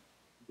return,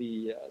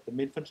 the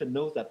main function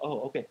knows that,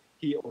 oh, okay,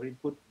 he already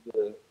put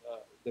the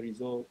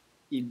result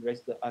in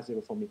register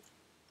R0 for me,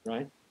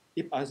 right?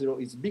 If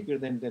R0 is bigger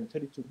than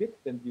 32 bit,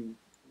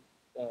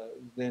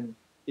 then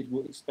it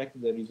will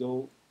expect the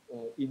result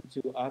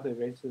into other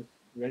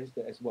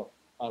register as well,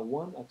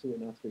 R1, R2,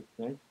 and R3,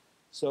 right?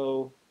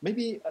 So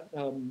maybe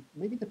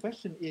the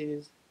question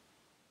is,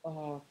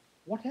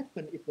 what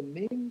happens if the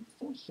main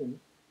function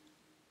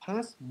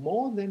has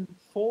more than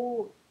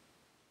four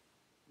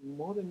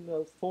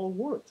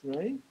words,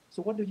 right?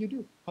 So what do you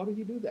do? How do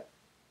you do that?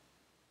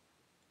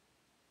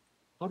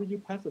 How do you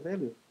pass the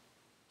value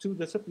to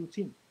the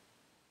subroutine?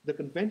 The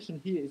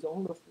convention here is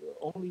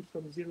only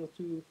from 0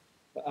 to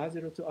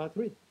R0 to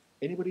R3.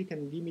 Anybody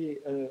can give me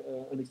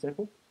an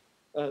example,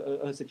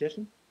 a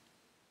suggestion?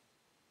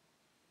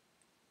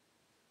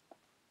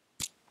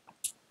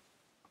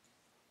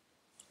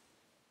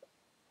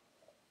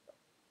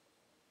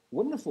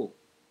 Wonderful.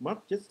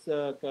 Mark just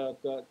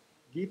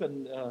give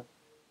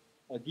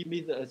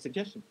me the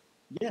suggestion.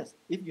 Yes,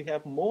 if you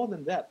have more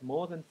than that,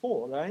 more than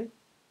four, right?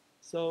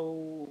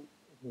 So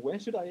where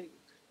should I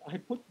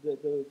put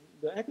the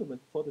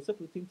argument for the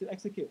subroutine to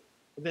execute?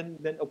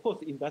 Then of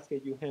course in that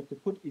case you have to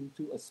put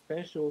into a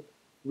special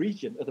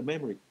region of the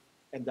memory,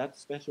 and that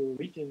special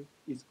region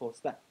is called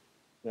stack,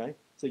 right?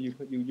 So you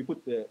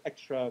put the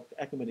extra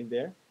argument in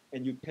there,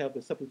 and you tell the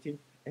subroutine,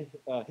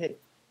 hey,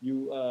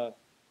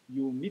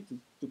 you need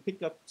to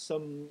pick up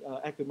some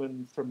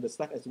argument from the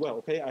stack as well.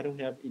 Okay, I don't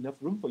have enough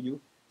room for you,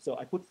 so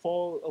I put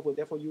four over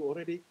there for you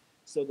already.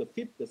 So the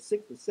fifth, the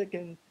sixth, the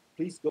second,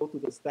 please go to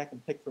the stack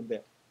and take from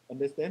there.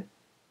 Understand?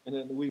 And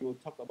then we will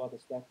talk about the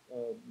stack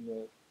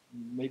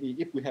maybe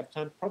if we have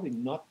time, probably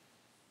not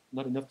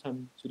enough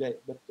time today,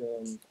 but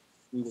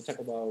we will talk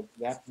about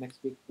that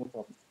next week, no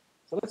problem.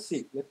 So let's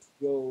see, let's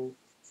go.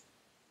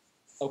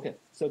 Okay,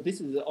 so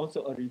this is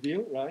also a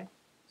review, right?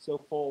 So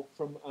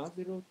from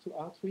R0 to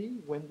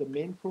R3, when the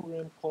main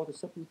program calls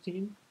the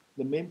subroutine,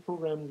 the main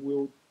program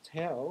will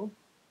tell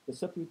the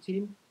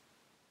subroutine,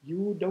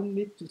 you don't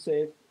need to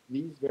save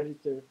these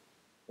register,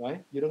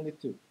 right? You don't need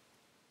to,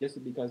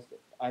 just because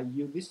I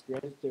use this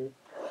register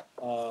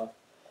uh,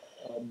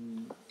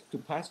 to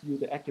pass you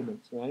the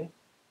arguments, right?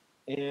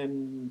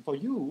 And for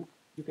you,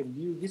 you can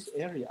use this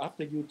area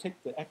after you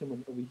take the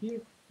argument over here.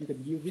 You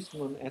can use this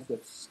one as a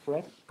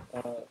scrap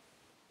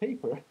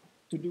paper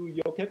to do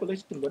your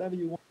calculation, whatever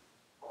you want,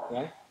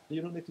 right?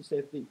 You don't need to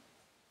save this.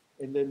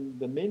 And then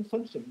the main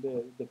function,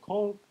 the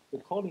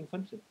calling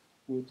function,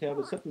 will tell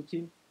the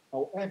subroutine.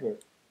 However,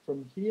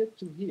 from here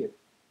to here,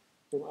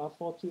 from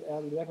R4 to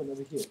R11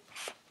 over here,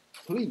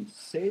 please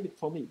save it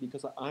for me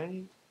because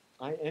I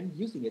am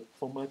using it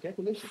for my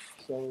calculation.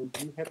 So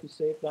you have to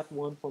save that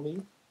one for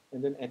me.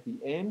 And then at the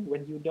end,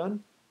 when you're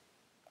done,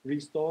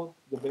 restore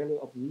the value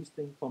of these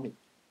things for me.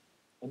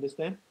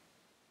 Understand?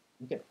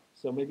 Okay.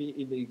 So maybe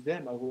in the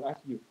exam, I will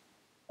ask you,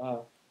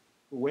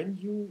 when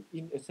you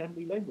in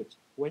assembly language,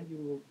 when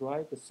you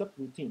write the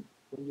subroutine,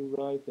 when you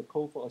write the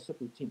code for a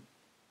subroutine,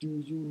 do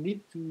you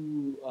need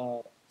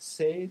to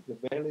save the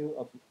value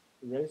of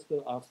register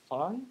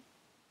R5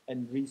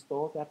 and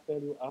restore that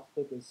value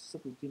after the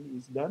subroutine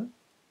is done?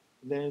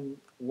 Then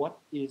what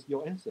is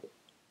your answer?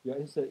 Your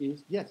answer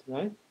is yes,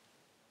 right?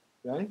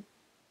 Right?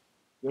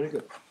 Very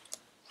good.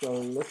 So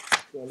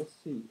let's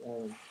see.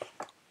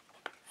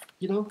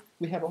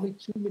 We have only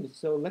 2 minutes,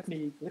 so let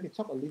me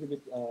talk a little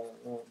bit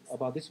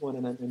about this one,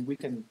 and we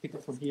can pick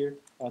it from here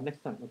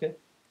next time. Okay.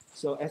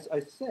 So as I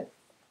said,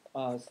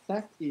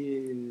 stack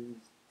is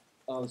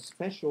a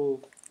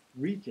special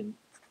region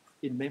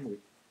in memory,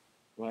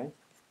 right?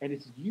 And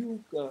it's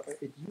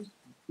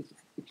it's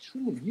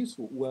extremely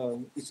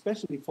useful,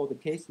 especially for the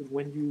case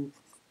when you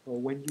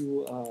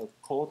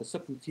call the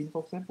subroutine,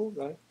 for example,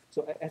 right?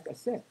 So as I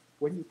said,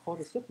 when you call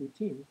the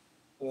subroutine,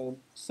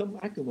 some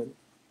argument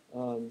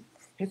um,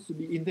 has to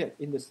be in there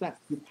in the stack.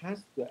 You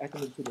pass the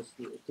argument to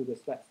the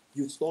stack.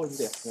 You store in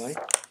there, right?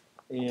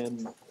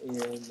 And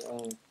and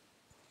uh,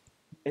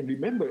 and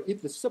remember,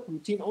 if the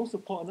subroutine also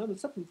call another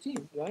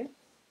subroutine, right?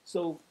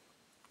 So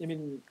I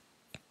mean,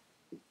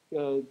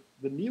 the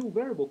new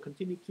variable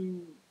continue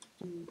to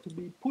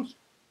be pushed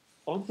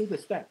onto the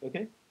stack,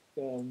 okay,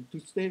 to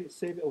stay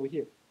save over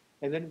here.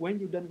 And then when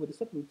you're done with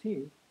the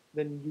subroutine,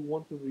 then you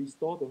want to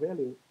restore the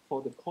value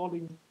for the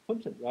calling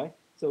function, right?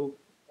 So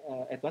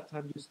at that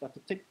time, you start to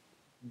take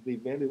the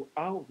value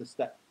out of the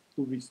stack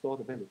to restore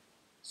the value.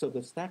 So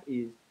the stack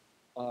is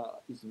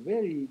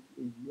very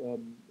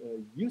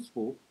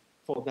useful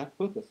for that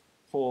purpose,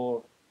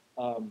 for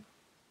um,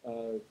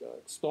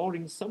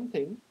 storing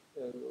something,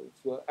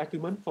 for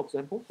argument, for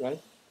example, right?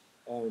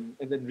 And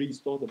then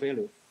restore the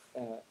value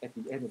at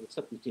the end of the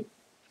subroutine.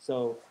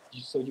 So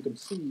you can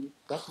see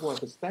that's why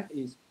the stack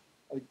is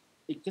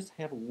it just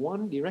have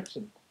one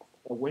direction.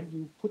 When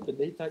you put the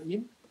data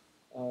in,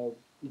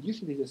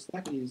 usually the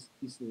stack is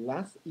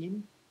last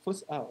in,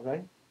 first out,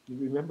 right? You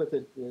remember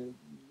that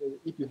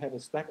if you have a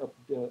stack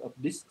of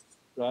disks,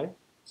 right?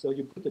 So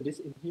you put the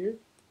disk in here,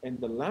 and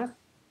the last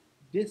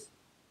disk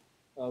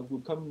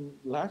will come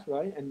last,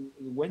 right? And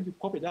when you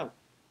pop it out,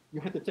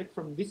 you have to take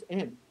from this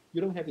end.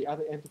 You don't have the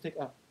other end to take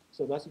out.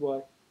 So that's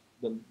why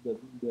the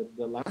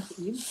last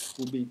in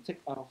will be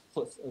take out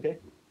first, okay?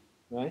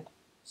 Right?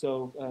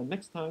 So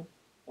next time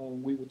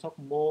we will talk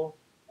more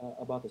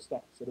about the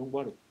stack, so don't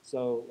worry.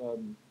 So,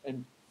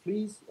 and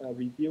please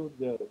review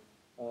the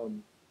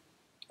um,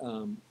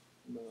 um,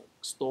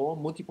 store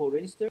multiple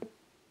register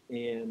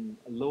and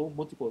low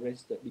multiple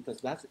register,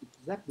 because that's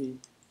exactly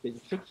the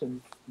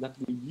instruction that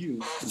we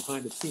use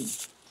behind the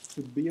scenes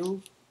to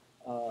build,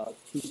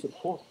 to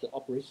support the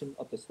operation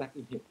of the stack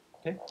in here.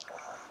 Okay.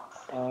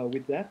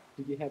 With that,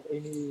 do you have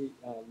any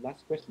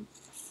last questions?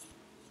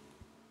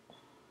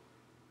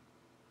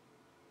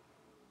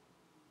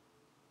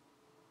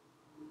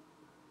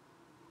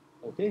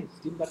 Okay,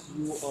 seems that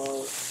you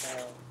are.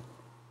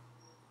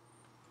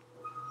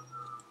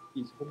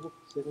 Is homework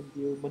 7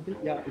 due Monday?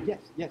 Yeah.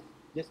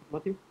 Yes,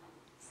 Matthew.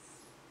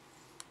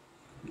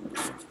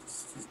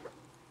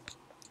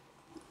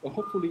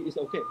 Hopefully it's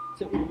okay.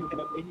 So if you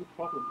have any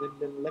problem,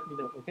 then let me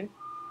know. Okay.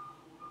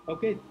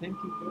 Okay, thank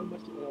you very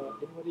much,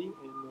 everybody,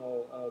 and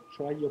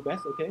try your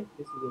best. Okay,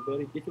 this is a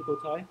very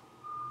difficult time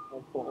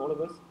for all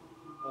of us,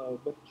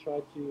 but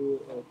try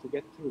to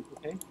get through.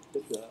 Okay,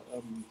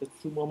 just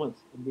 2 more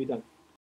months and we're done.